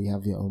someone or you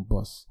have your own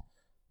boss.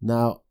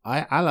 Now,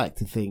 I like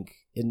to think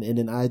in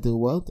an ideal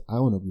world, I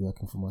want to be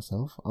working for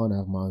myself. I want to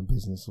have my own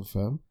business or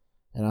firm.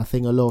 And I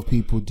think a lot of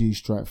people do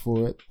strive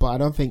for it, but I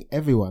don't think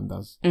everyone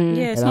does. Yeah,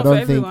 it's and not I don't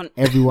for everyone. think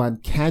everyone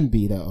can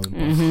be their own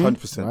boss.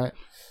 100%. Right?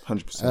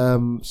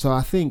 100%. So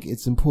I think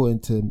it's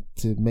important to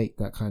make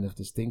that kind of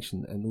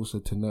distinction, and also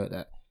to note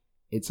that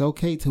it's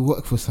okay to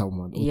work for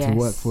someone or to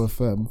work for a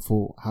firm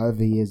for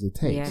however years it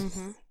takes. Yes.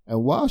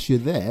 And whilst you're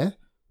there,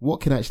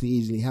 what can actually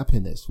easily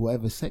happen is,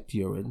 whatever sector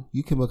you're in,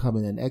 you can become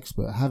an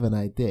expert, have an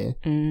idea,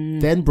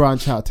 then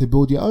branch out to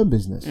build your own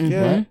business.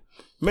 Right?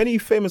 Many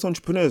famous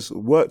entrepreneurs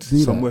worked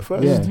somewhere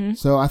first. Yeah.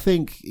 So I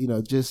think,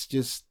 just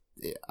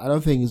I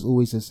don't think it's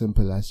always as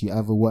simple as you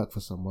either work for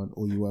someone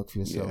or you work for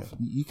yourself.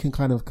 Yeah. You can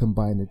kind of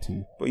combine the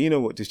two. But you know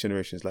what this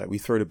generation is like. We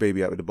throw the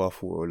baby out with the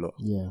bathwater a lot.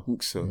 Yeah.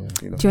 So, Do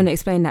you want to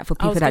explain that for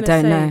people that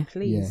don't know?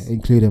 Please. Yeah,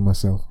 including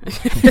myself.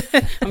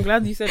 I'm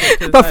glad you said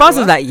it. But Faz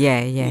was like,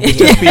 yeah.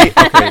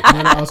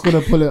 I was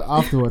going to pull it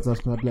afterwards. I was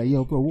going to be like,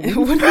 yo, bro, what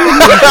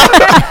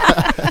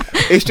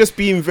it's just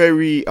being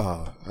very,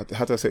 how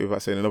do I say it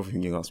without saying another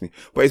thing you asked me?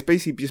 But it's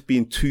basically just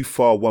being too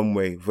far one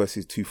way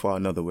versus too far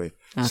another way.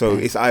 Okay. So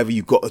it's either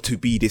you've got to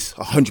be this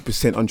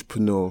 100%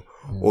 entrepreneur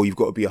or you've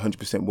got to be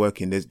 100%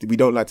 working. We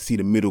don't like to see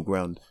the middle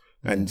ground.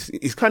 And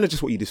it's kind of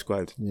just what you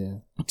described. Yeah.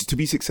 To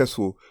be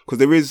successful, because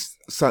there is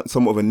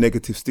somewhat of a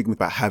negative stigma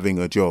about having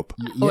a job.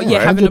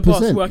 Having a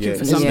boss working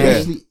for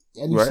somebody.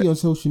 And you see on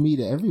social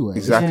media everywhere.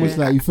 Exactly. It's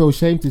like you feel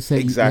ashamed to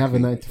say you have a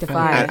 9 to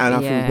 5. And I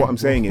think what I'm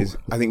saying is,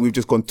 I think we've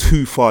just gone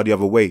too far the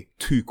other way,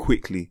 too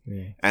quickly.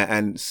 Yeah.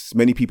 And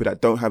many people that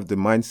don't have the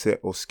mindset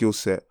or skill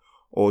set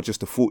or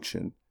just the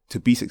fortune to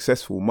be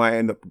successful might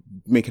end up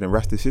making a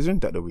rash decision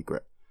that they'll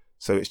regret.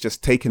 So it's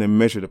just taking a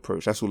measured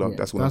approach. That's all.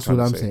 That's what I'm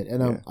saying.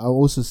 And I'm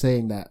also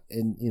saying that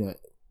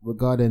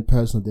regarding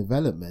personal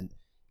development,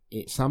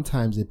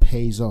 sometimes it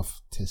pays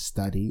off to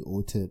study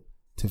or to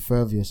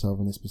further yourself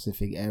in a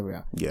specific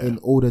area in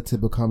order to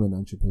become an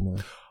entrepreneur.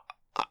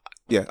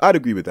 Yeah, I'd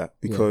agree with that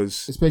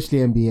because especially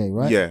MBA,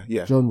 right?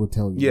 Yeah. John would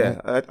tell you.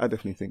 Yeah, right? I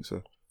definitely think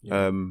so.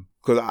 Yeah.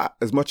 Because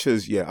as much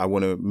as I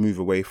want to move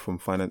away from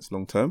finance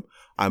long term,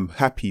 I'm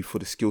happy for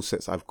the skill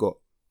sets I've got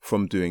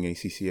from doing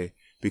ACCA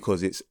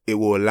because it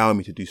will allow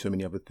me to do so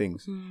many other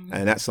things,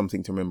 and that's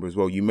something to remember as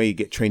well. You may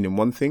get trained in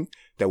one thing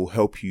that will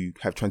help you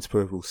have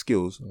transferable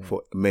skills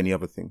for many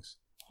other things.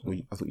 I thought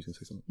you were going to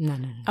say something. No.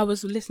 I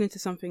was listening to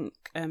something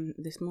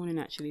this morning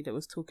actually that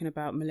was talking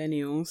about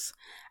millennials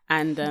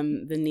and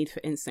the need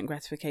for instant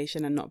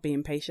gratification and not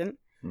being patient.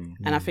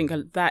 Mm-hmm. And I think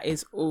that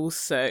is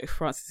also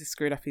Francis has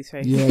screwed up his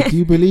face. Yeah, do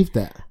you believe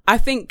that? I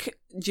think,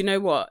 do you know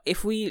what?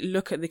 If we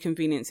look at the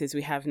conveniences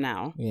we have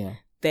now,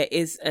 there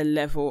is a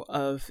level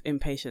of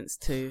impatience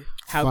to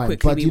how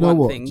quickly we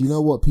want things. Do you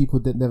know what people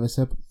that never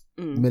said?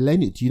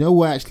 millennials. Do you know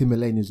what actually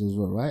millennials as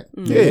well, right?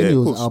 Yeah,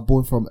 millennials are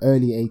born from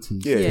early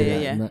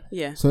 80s.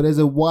 Yeah. So there's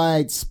a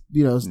wide,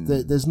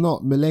 there's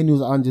not,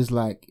 millennials aren't just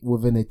like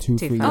within a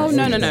 2-3 years. Oh,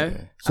 no.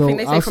 So I think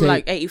they say from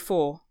like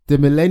 84. The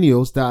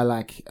millennials that are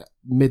like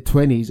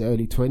mid-20s,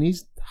 early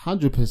 20s,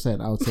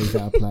 100% I would say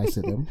that applies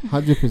to them.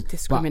 100%.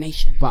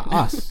 Discrimination. But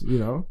us, I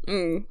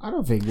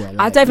don't think we're like...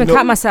 I don't even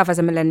count myself as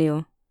a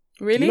millennial.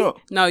 Really?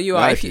 No, you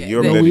are. Actually,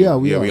 you're a millennial.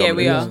 We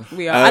are.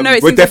 We are. I know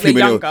it seems like we're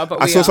younger,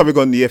 but I saw something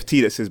on the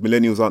FT that says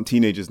millennials aren't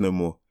teenagers no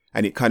more.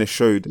 And it kind of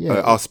showed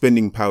our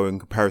spending power in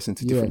comparison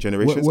to different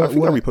generations. I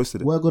think I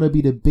reposted it. We're going to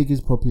be the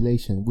biggest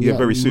population.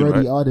 Very soon, we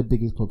already right? are the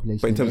biggest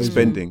population. But in terms of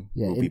spending,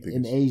 we'll be biggest.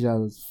 In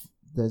Asia,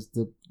 there's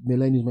the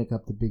millennials make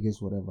up the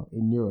biggest whatever.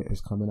 In Europe, it's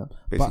coming up.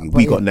 Basically,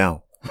 we got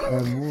now.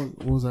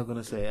 What was I going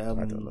to say? I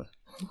don't know.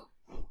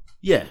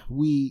 Yeah,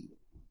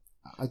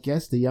 I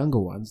guess the younger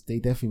ones, they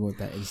definitely want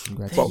that instant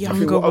gratification. I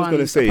think what I was going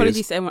to say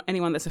apologies to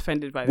anyone that's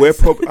offended by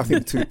this. We're I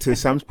think to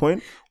Sam's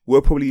point,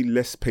 we're probably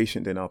less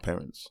patient than our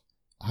parents.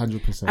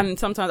 100%. And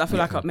sometimes I feel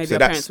like maybe our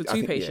parents were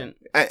too patient.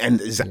 And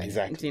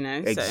exactly. You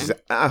know, I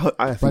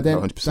think but then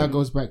 100%. that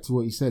goes back to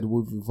what you said.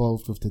 We've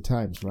evolved with the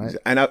times, right?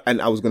 And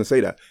I was going to say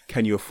that.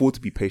 Can you afford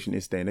to be patient in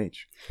this day and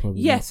age?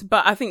 Probably yes, not.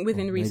 but I think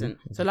within reason.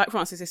 So like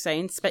Francis is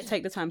saying,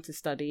 take the time to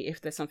study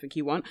if there's something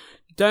you want.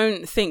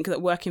 Don't think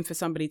that working for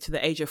somebody to the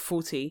age of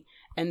 40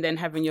 and then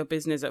having your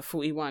business at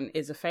 41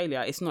 is a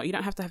failure. It's not. You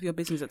don't have to have your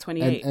business at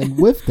 28. And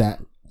with that,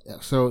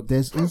 so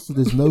there's also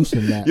this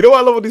notion that you know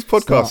what I love with these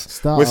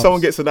podcasts where someone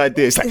gets an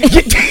idea, it's like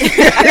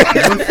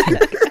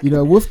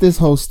with this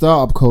whole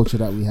startup culture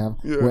that we have,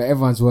 where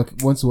everyone's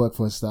wants to work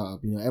for a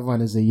startup.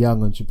 Everyone is a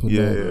young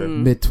entrepreneur,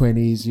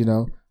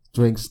 mid-20s.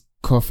 Drinks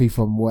coffee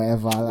from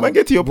wherever. Man,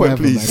 get to your point,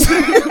 please.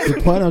 The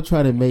point I'm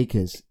trying to make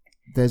is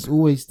there's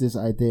always this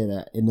idea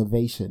that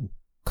innovation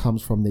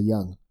comes from the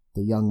young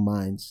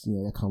minds.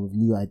 They come with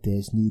new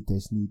ideas, need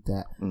this, need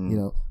that.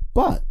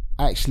 But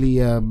actually,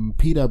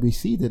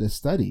 PwC did a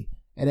study,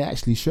 and it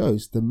actually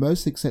shows the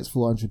most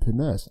successful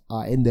entrepreneurs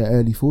are in their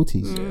early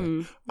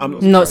 40s. I'm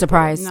not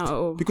surprised.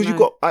 No, because you've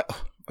got... I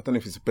don't know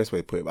if it's the best way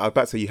to put it, but I was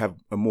about to say you have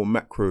a more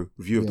macro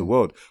view of the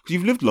world. Because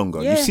you've lived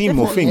longer. You've seen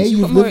more things. A,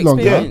 you've lived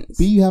longer.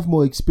 B, you have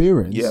more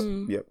experience.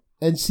 Yep.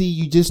 And C,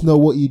 you just know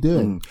what you're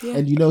doing.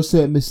 And you know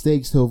certain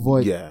mistakes to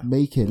avoid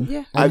making.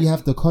 Yeah. And you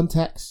have the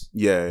contacts.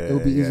 It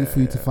will be easy for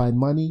you to find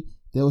money.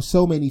 There are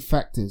so many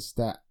factors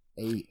that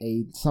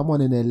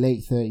someone in their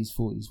late 30s,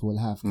 40s will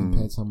have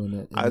compared to someone in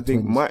their I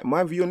think 20s.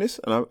 my view on this,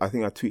 and I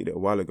think I tweeted it a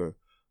while ago,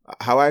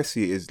 how I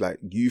see it is like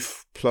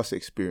youth plus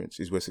experience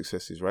is where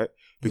success is, right?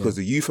 Because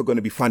the youth are going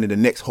to be finding the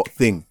next hot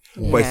thing,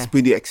 but it's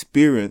been the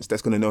experience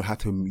that's going to know how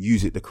to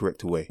use it the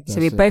correct way. So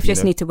we both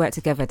just need to work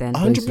together then.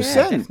 100%.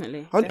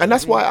 Definitely. And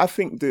that's why I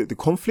think the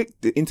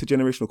conflict, the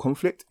intergenerational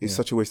conflict is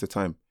such a waste of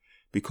time,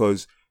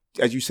 because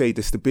as you say,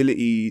 the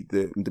stability,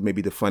 the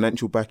maybe the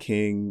financial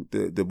backing,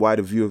 the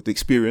wider view of the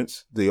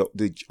experience the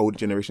older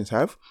generations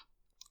have,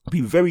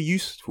 be very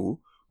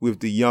useful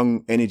with the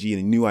young energy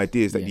and new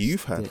ideas that the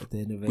youth have.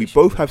 We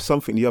both have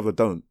something the other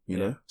don't, you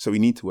know? So we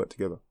need to work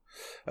together.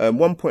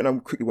 One point I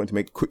quickly want to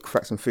make, quick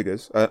facts and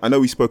figures. I know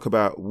we spoke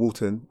about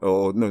Walton,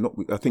 or no, not,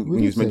 I think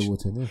when you mentioned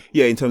Walton,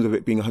 in terms of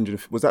it being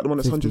 100, was that the one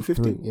that's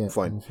 150? Yeah,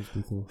 fine.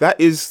 153. That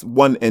is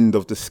one end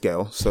of the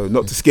scale. So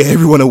not to scare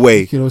everyone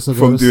away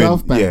from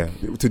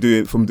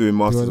doing, from doing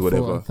masters or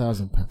whatever.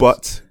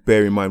 But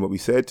bear in mind what we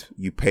said,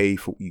 you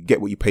get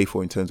what you pay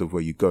for in terms of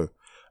where you go.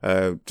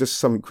 Just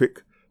something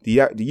quick. The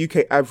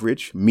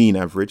UK mean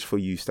average for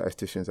you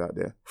statisticians out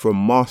there for a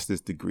master's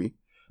degree.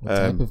 What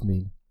type of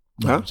mean?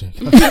 Not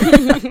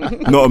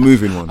a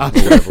moving one.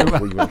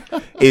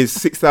 Is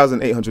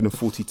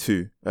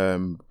 6,842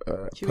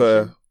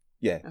 per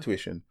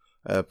tuition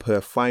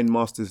per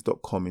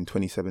findmasters.com in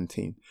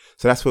 2017.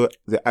 So that's for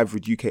the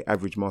UK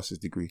average master's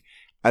degree.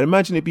 I'd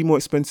imagine it'd be more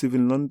expensive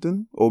in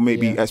London or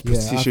maybe as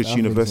prestigious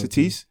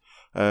universities.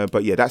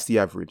 But that's the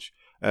average.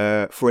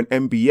 For an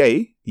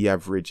MBA, the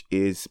average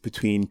is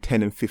between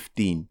 10 and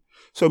 15.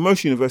 So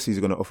most universities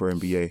are going to offer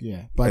MBA.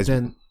 Yeah, but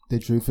then the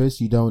truth is,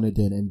 you don't want to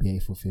do an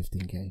MBA for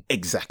 15k.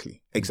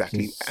 Exactly.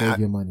 Just save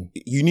your money.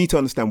 You need to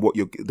understand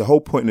the whole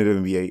point of the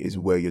MBA is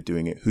where you're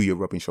doing it, who you're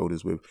rubbing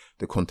shoulders with,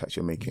 the contacts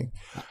you're making.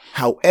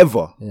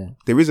 However,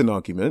 there is an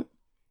argument.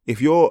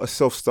 If you're a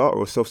self-starter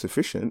or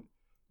self-sufficient,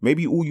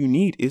 maybe all you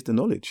need is the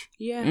knowledge.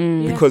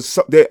 Because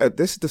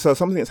this is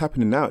something that's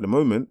happening now at the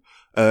moment.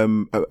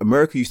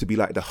 America used to be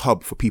like the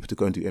hub for people to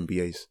go and do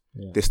MBAs.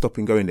 They're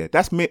stopping going there.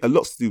 That's a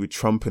lot to do with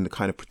Trump and the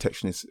kind of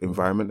protectionist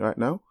environment right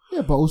now.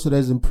 Yeah, but also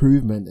there's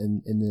improvement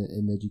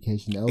in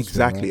education elsewhere.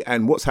 Exactly. Right?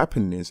 And what's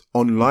happening is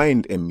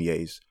online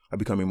MBAs are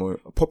becoming more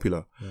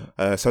popular.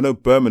 So I know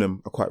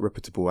Birmingham are quite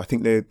reputable. I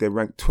think they're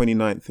ranked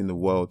 29th in the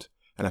world.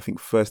 And I think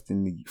first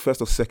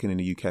or second in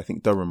the UK. I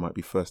think Durham might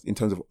be first in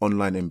terms of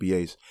online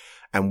MBAs.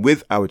 And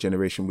with our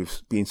generation,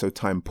 with being so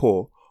time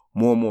poor,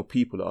 more and more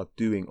people are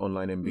doing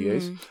online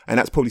MBAs. And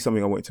that's probably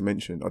something I wanted to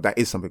mention, or that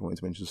is something I wanted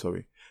to mention,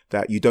 sorry,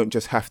 that you don't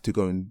just have to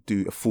go and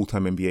do a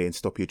full-time MBA and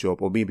stop your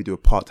job, or maybe do a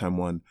part-time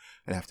one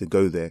and have to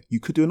go there.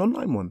 You could do an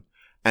online one.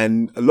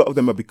 And a lot of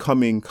them are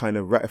becoming kind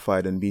of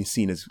ratified and being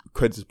seen as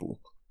credible.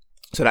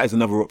 So that is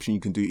another option you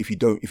can do if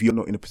you're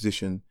not in a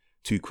position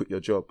to quit your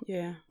job.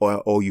 Yeah.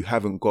 Or you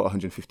haven't got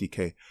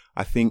 150k.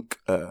 I think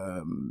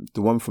the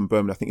one from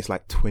Birmingham, I think it's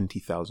like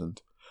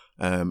 20,000.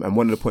 And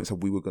one of the points that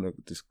we were going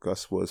to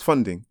discuss was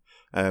funding.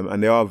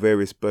 And there are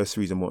various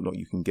bursaries and whatnot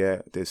you can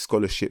get. There's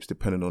scholarships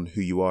depending on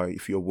who you are.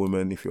 If you're a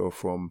woman, if you're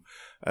from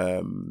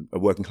a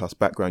working class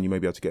background, you may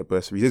be able to get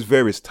bursaries. There's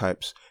various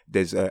types.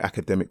 There's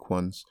academic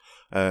ones.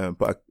 But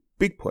a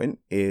big point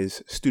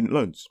is student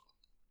loans.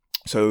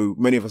 So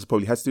many of us have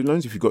probably had student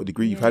loans. If you've got a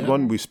degree, you've had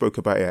one. We spoke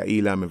about it at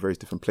ELAM and various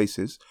different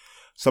places.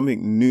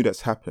 Something new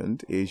that's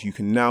happened is you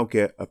can now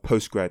get a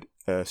postgrad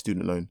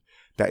student loan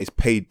that is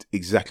paid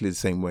exactly the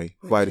same way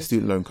via the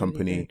student loan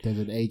company. There's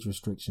an age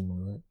restriction,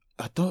 right?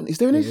 Is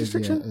there an age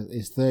restriction? Yeah,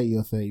 it's 30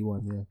 or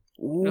 31,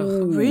 yeah.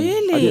 Ooh,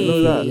 really? I didn't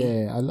know that.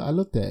 Yeah, I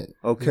looked at it.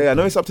 Okay, I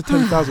know it's up to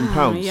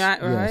 £10,000. Yeah,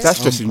 right. That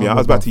stresses me out. I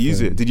was about to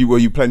use it. Were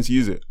you planning to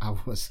use it? I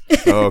was.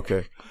 Oh,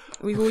 okay.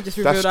 We've all just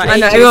revealed our I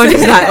know, ages. everyone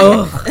just like,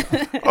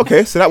 oh.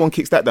 Okay, so that one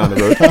kicks that down the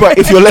road. But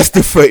if you're less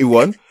than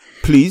 31,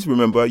 please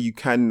remember you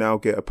can now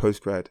get a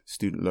postgrad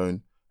student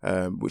loan,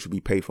 which will be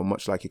paid for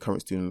much like your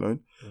current student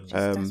loan.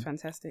 That's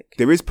fantastic.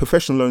 There is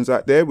professional loans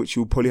out there, which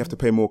you'll probably have to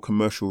pay more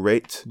commercial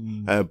rate.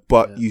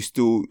 But you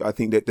still, I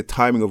think that the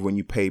timing of when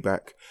you pay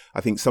back,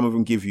 I think some of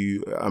them give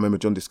you, I remember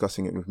John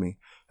discussing it with me,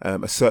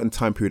 a certain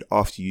time period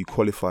after you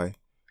qualify.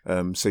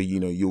 So,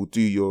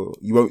 you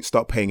won't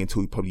start paying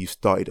until you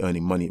started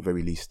earning money at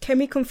very least. Can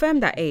we confirm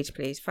that age,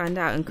 please? Find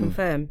out and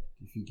confirm.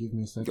 If you give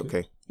me a second.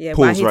 Okay. Yeah,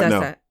 Pause why he right does now.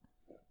 that.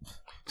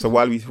 So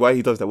while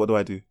he does that, what do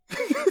I do?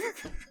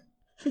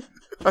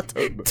 I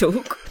don't know.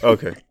 Talk.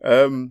 Okay.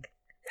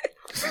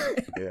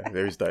 Yeah,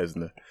 there is that,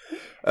 isn't there?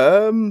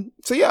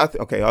 So yeah,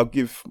 I'll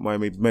give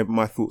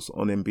my thoughts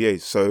on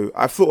MBAs. So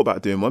I've thought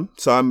about doing one.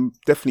 So I'm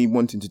definitely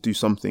wanting to do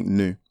something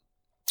new,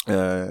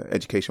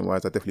 education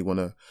wise. I definitely want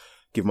to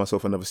give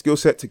myself another skill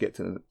set to get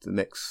to the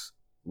next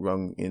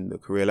rung in the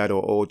career ladder,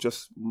 or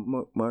just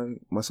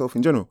myself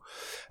in general.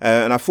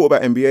 And I thought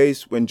about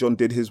MBAs when John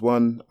did his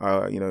one.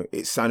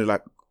 It sounded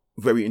like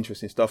very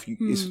interesting stuff.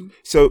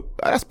 So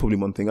that's probably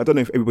one thing. I don't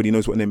know if everybody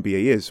knows what an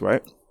MBA is,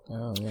 right?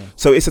 Oh, yeah.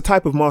 So it's a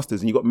type of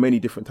masters, and you've got many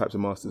different types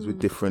of masters with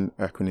different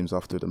acronyms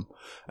after them.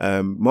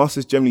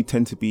 Masters generally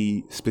tend to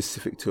be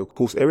specific to a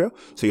course area.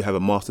 So you have a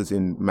master's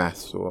in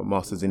maths, or a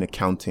master's in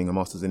accounting, a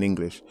master's in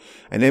English.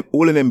 And then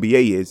all an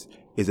MBA is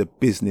a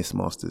business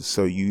master's.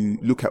 So you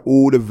look at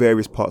all the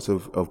various parts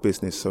of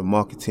business. So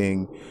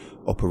marketing,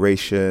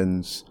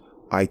 operations,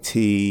 IT,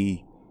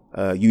 you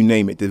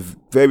name it. The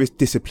various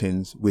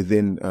disciplines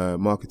within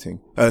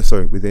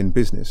within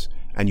business.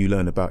 And you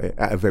learn about it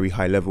at a very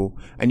high level.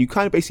 And you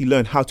kind of basically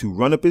learn how to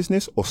run a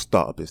business or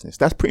start a business.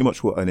 That's pretty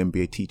much what an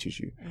MBA teaches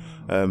you.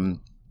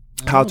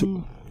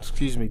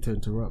 Excuse me to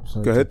interrupt.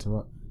 Sorry. Go ahead. To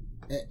interrupt.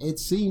 It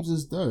seems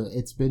as though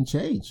it's been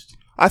changed.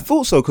 I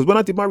thought so, because when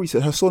I did my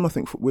research, I saw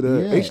nothing with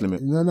an age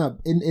limit. No.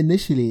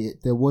 Initially,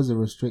 there was a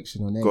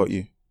restriction on age. Got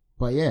you.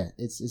 But yeah,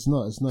 it's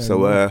not.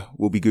 So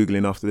we'll be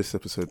Googling after this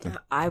episode then.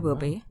 I will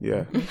be.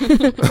 Yeah.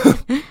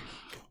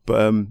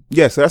 But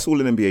so that's all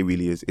an MBA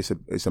really is.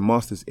 It's a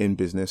master's in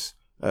business.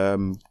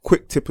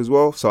 Quick tip as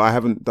well. So I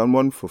haven't done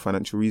one for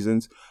financial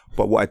reasons,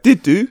 but what I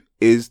did do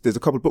is there's a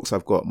couple of books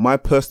I've got. My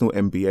Personal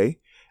MBA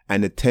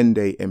and the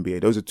 10-Day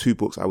MBA. Those are two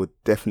books I would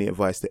definitely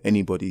advise to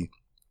anybody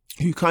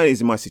who kind of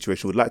is in my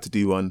situation, would like to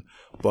do one,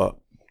 but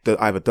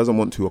that either doesn't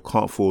want to or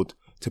can't afford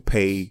to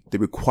pay the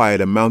required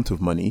amount of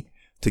money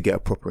to get a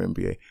proper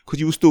MBA, because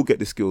you will still get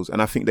the skills,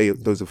 and I think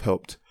those have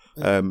helped.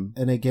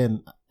 And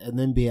again, an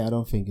MBA I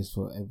don't think is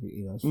for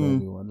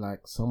everyone.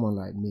 Like someone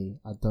like me,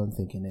 I don't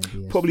think an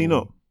MBA is probably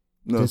not.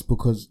 No. Just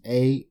because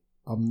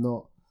I'm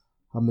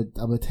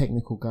a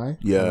technical guy.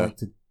 Yeah. I like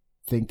to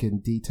think in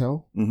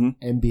detail.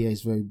 MBA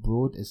is very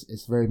broad.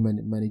 It's very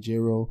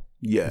managerial.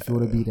 Yeah. If you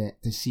want to be the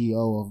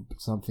CEO of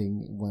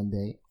something one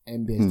day,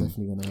 MBA is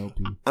definitely going to help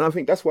you. And I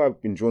think that's why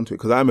I've been drawn to it,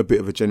 because I'm a bit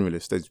of a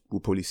generalist, as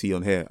we'll probably see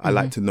on here. I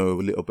like to know a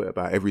little bit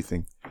about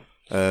everything.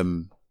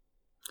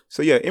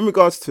 So yeah, in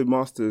regards to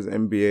masters,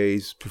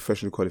 MBAs,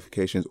 professional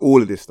qualifications,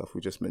 all of this stuff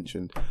we just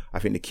mentioned, I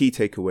think the key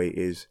takeaway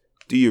is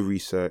do your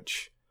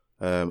research,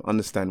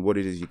 understand what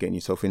it is you're getting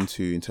yourself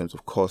into in terms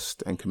of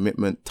cost and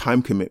commitment,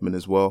 time commitment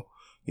as well.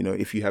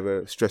 If you have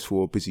a stressful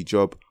or busy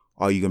job,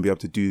 are you going to be able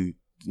to do,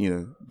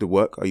 the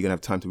work? Are you going to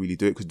have time to really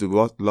do it? Because the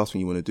last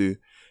thing you want to do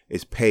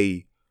is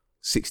pay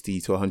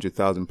 £60,000 to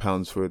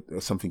 £100,000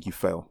 for something you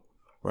fail,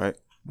 right?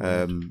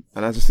 And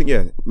I just think,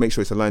 make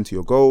sure it's aligned to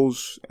your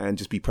goals and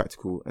just be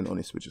practical and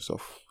honest with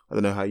yourself. I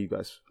don't know how you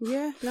guys.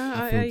 Yeah, no,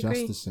 I feel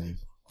agree. just the same.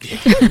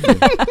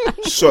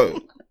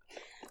 So,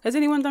 has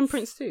anyone done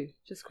Prince 2?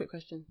 Just a quick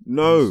question.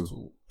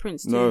 No.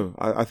 Prince 2. No,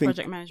 I think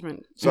project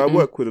management. So I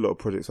work with a lot of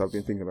projects I've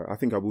been thinking about. I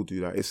think I will do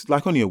that. It's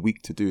like only a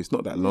week to do. It's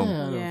not that long.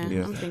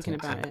 Yeah, I'm thinking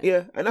about it.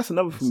 Yeah, and that's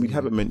another thing we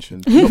haven't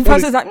mentioned.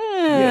 Francis like,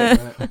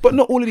 but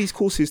not all of these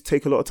courses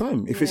take a lot of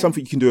time. If it's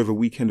something you can do over a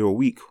weekend or a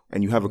week,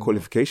 and you have a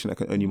qualification that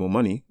can earn you more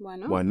money,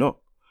 why not?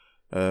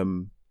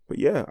 But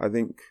yeah, I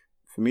think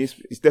for me,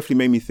 it's definitely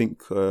made me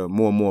think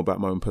more and more about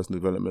my own personal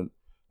development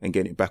and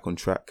getting it back on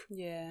track.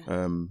 Yeah.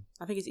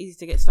 I think it's easy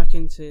to get stuck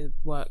into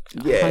work.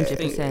 Yeah,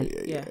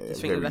 100%. Yeah,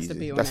 just think that's the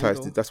be all. That's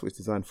what it's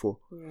designed for.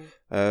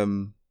 Yeah.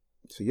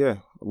 So yeah,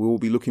 we will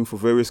be looking for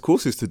various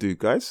courses to do,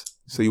 guys.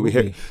 So you will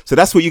hear. So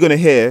that's what you're going to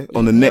hear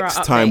on the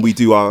next time we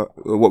do our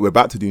what we're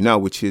about to do now,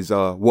 which is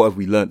what have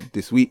we learned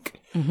this week.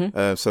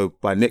 Mm-hmm. So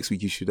by next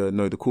week, you should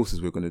know the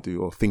courses we're going to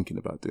do or thinking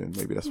about doing.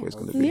 Maybe that's what it's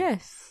going to be.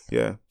 Yes.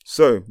 Yeah.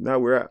 So now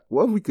we're at.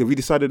 Have we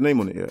decided a name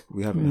on it yet?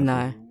 We haven't. No.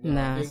 I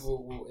think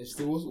what's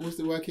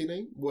the working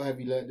name? What have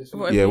you learned this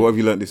week? What have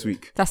you learned this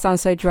week? That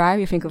sounds so dry.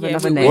 You think of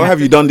another name. What have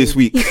you done this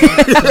week?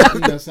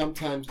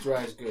 Sometimes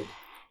dry is good.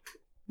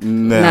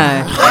 No.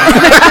 Yeah.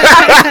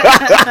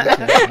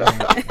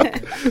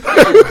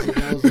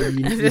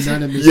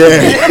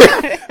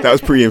 That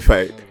was pretty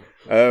emphatic.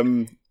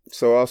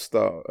 So I'll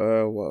start.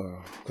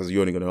 Because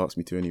you're only going to ask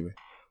me to anyway.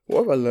 What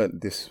have I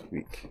learned this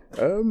week?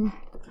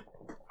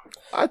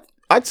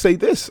 I'd say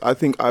this. I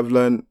think I've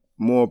learned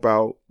more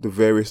about the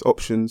various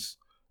options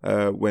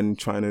when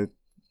trying to,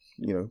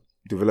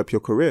 develop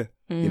your career.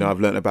 I've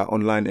learned about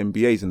online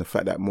MBAs and the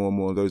fact that more and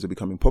more of those are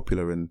becoming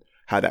popular and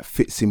how that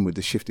fits in with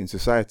the shift in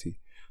society.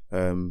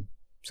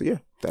 So yeah,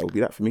 that will be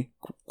that for me.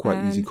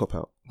 Quite easy cop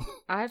out.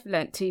 I've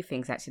learnt 2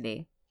 things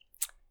actually.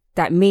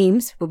 That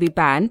memes will be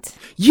banned.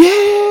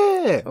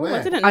 Yeah.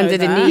 I didn't know under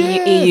the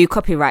new EU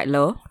copyright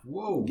law.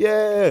 Whoa.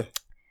 Yeah.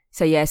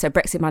 So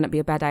Brexit might not be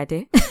a bad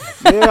idea.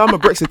 Yeah, I'm a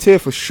Brexiteer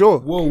for sure.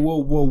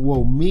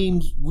 Whoa.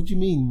 Memes? What do you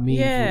mean memes?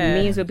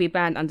 Yeah. Memes will be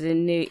banned under the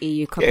new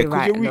EU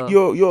copyright law.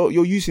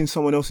 You're using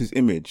someone else's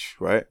image,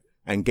 right?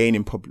 And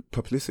gaining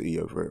publicity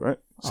over it, right?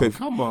 So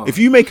if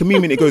you make a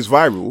meme and it goes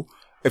viral,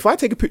 if I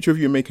take a picture of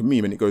you and make a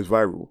meme and it goes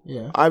viral,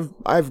 I'm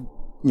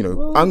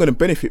going to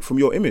benefit from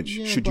your image.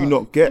 Yeah, should you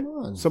not get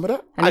some of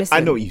that? Listen, I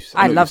know what you.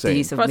 I love the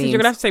use of memes. You're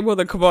going to have to say more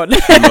than come on. The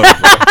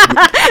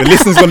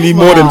listeners going to need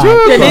more than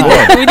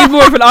just. We need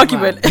more of an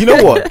argument. You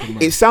know what?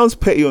 It sounds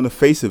petty on the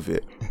face of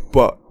it,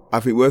 but I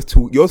think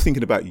you're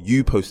thinking about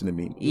you posting a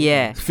meme.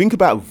 Yeah. Think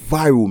about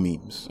viral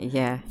memes.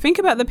 Yeah. Think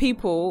about the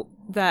people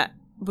that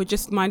were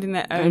just minding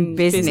their own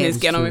business,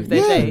 getting on with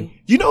their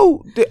day.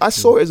 I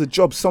saw it as a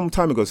job some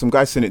time ago. Some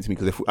guy sent it to me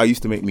because I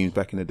used to make memes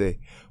back in the day.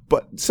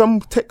 But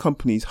some tech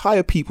companies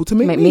hire people to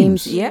make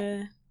memes.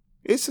 Yeah.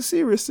 It's a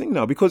serious thing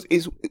now because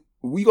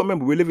we got to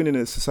remember we're living in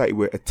a society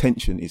where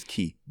attention is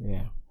key.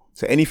 Yeah.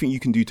 So anything you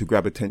can do to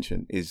grab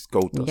attention is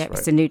gold dust, right?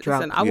 It's a new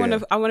drug. Listen, I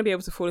want to be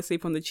able to fall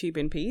asleep on the tube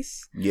in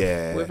peace.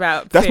 Yeah.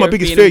 That's my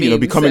biggest fear,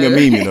 becoming a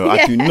meme,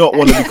 I do not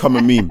want to become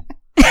a meme.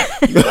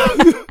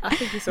 I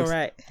think it's all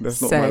right.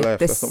 That's not my life.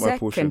 That's not my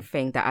portion. The second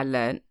thing that I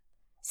learned.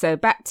 So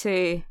back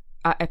to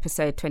our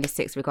episode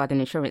 26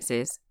 regarding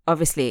insurances.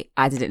 Obviously,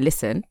 I didn't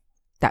listen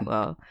that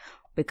well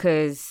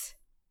because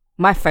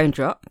my phone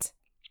dropped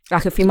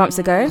like a few months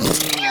ago.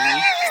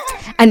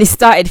 And it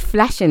started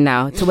flashing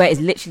now to where it's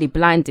literally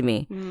blinding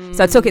me.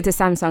 So I took it to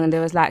Samsung and they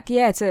was like,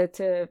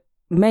 to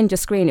mend your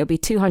screen, it'll be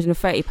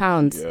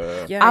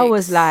 £230. Yeah. I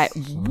was like,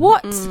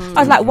 what? I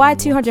was like, why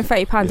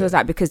 £230? I was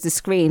like, because the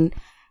screen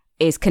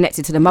is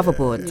connected to the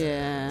motherboard.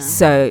 Yeah.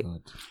 So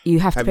you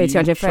have to pay £230.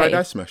 Have you tried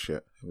iSmash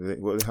yet?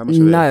 How much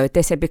No,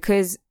 they said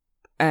because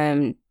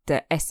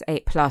the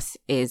S8 Plus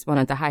is one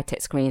of the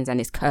high-tech screens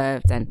and it's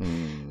curved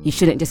and you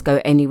shouldn't just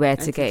go anywhere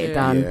to get it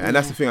done. Yeah, and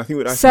that's the thing. I think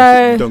with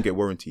iSmash, you don't get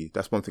warranty.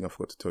 That's one thing I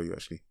forgot to tell you,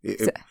 actually.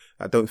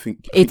 I don't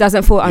think... It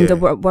doesn't fall under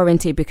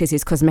warranty because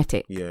it's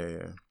cosmetic.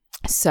 Yeah.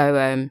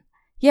 So,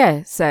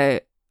 so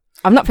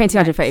I'm not paying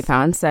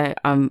 £230, so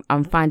I'm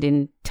trying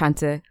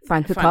to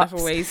find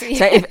hookups. Ways.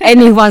 So if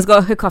anyone's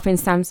got a hookup in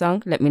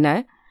Samsung, let me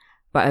know.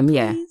 But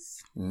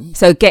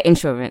so get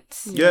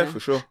insurance. Yeah,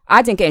 for sure.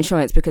 I didn't get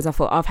insurance because I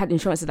thought I've had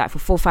insurance like for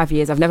 4 or 5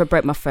 years. I've never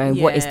broke my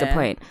phone. What is the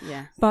point?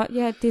 Yeah. But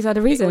these are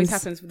the reasons. It always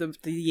happens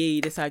with the year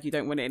you decide you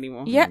don't want it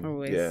anymore. Yeah.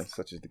 Always. Yeah,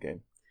 such is the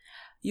game.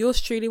 Yours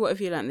truly, what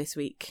have you learned this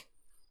week?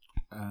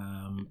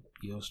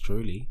 Yours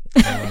truly.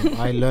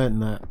 I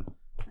learned that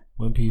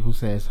when people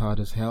say it's hard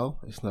as hell,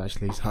 it's not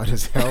actually as hard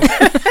as hell.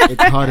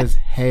 It's hard as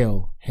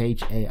hail.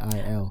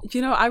 H-A-I-L. Do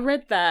you know, I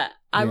read that.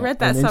 I read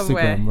that on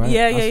somewhere. Instagram, right?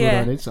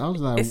 Yeah. I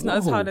was like, it's not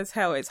as hard as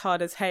hell, it's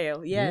hard as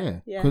hail. Yeah.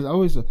 Because I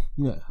always,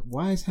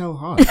 why is hell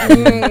hard?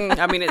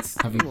 I mean, it's...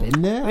 Have you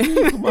been there?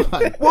 Come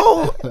on.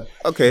 Well,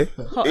 okay.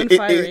 Hot and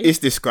fiery. It's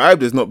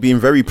described as not being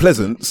very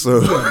pleasant,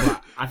 so...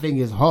 I think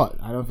it's hot.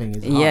 I don't think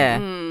it's hard.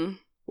 Yeah.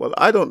 Well,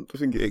 I don't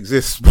think it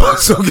exists, but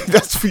so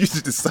that's for you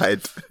to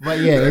decide. But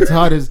it's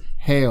hard as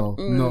hail,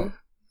 not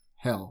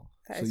hell.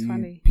 That is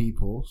funny.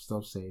 People,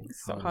 stop saying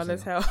it's hard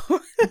as hell. So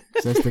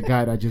that's the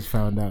guy that I just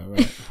found out,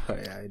 right?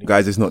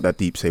 Guys, it's not that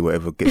deep. Say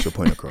whatever gets your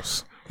point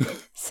across.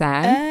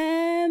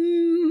 Sam?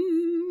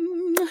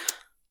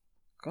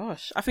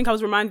 Gosh, I think I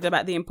was reminded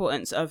about the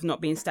importance of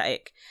not being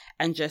static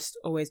and just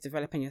always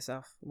developing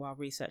yourself while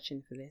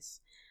researching for this.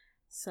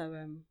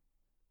 So,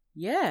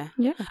 yeah.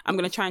 I'm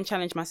going to try and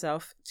challenge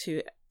myself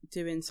to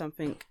doing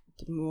something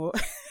more.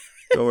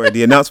 Don't worry,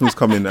 the announcement's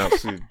coming out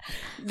soon.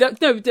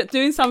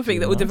 Doing something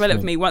that will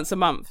develop me once a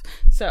month.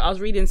 So I was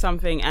reading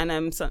something and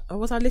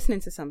was I listening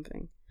to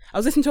something? I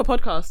was listening to a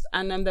podcast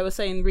and they were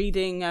saying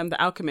reading The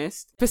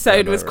Alchemist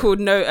episode was called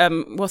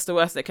What's the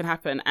Worst That Can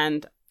Happen?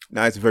 And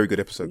no, it's a very good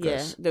episode,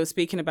 guys. Yeah, they were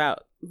speaking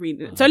about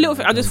reading. So a little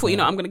thing, I just thought,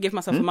 I'm going to give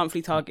myself a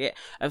monthly target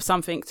of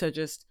something to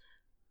just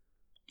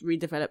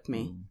redevelop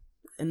me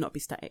and not be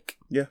static.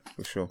 Yeah,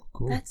 for sure.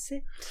 Cool. That's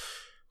it.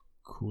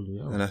 Cool.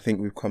 Yeah. And I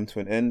think we've come to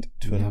an end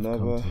to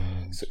another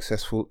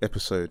successful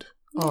episode.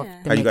 Oh,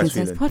 how you guys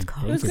feeling?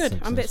 Podcast. It was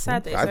good. I'm a bit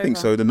sad that it's I think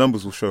over. so. The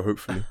numbers will show,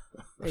 hopefully.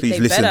 Please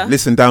better.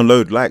 listen,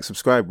 download, like,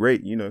 subscribe,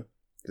 rate,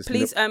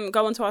 Please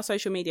go onto our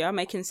social media,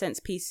 Making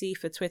Sense PC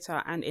for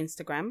Twitter and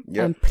Instagram.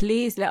 Yep. And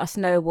please let us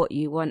know what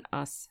you want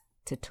us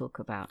to talk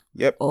about.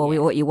 Yep. Or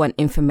what you want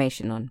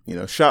information on.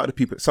 Shout out to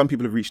people. Some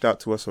people have reached out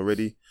to us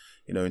already,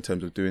 in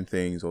terms of doing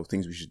things or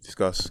things we should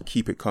discuss.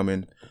 Keep it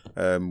coming.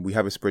 We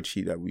have a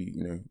spreadsheet that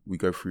we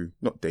go through,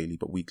 not daily,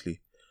 but weekly.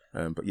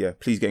 But yeah,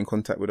 please get in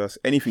contact with us.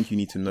 Anything you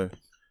need to know.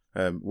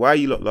 Why are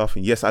you lot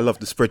laughing? Yes, I love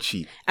the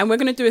spreadsheet. And we're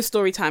going to do a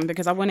story time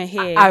because I want to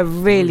hear. I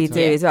really do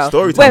as well.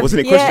 Story time,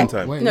 wasn't it question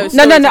time? Wait, no,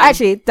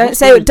 actually, don't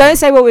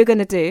say what we're going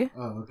to do.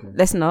 Oh, okay.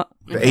 Let's not.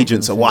 The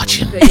agents are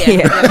watching.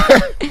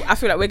 I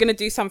feel like we're going to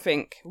do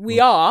something. We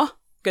are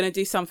going to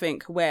do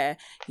something where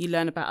you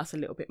learn about us a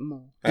little bit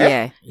more.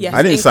 Yeah. Yes.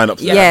 I didn't sign up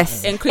for that.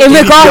 Yes. In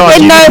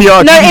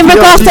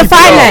regards to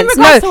finance.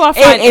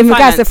 In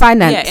regards to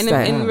finance.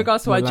 Yeah, in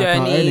regards to our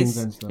journeys.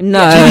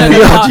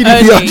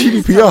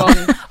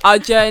 GDPR. Our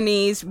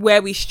journeys,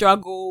 where we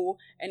struggle,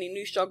 any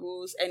new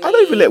struggles. I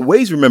don't even let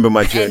Waze remember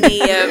my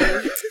journey.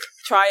 Any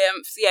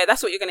triumphs. Yeah,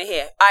 that's what you're going to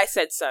hear. I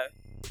said so.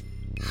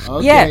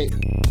 Okay.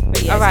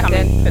 Yeah. All right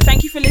then. But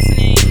thank you for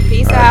listening.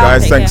 Peace out.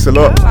 Guys, thanks a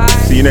lot. Bye.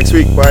 See you next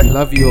week. Bye.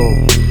 Love you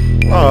all.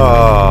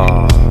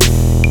 Ah.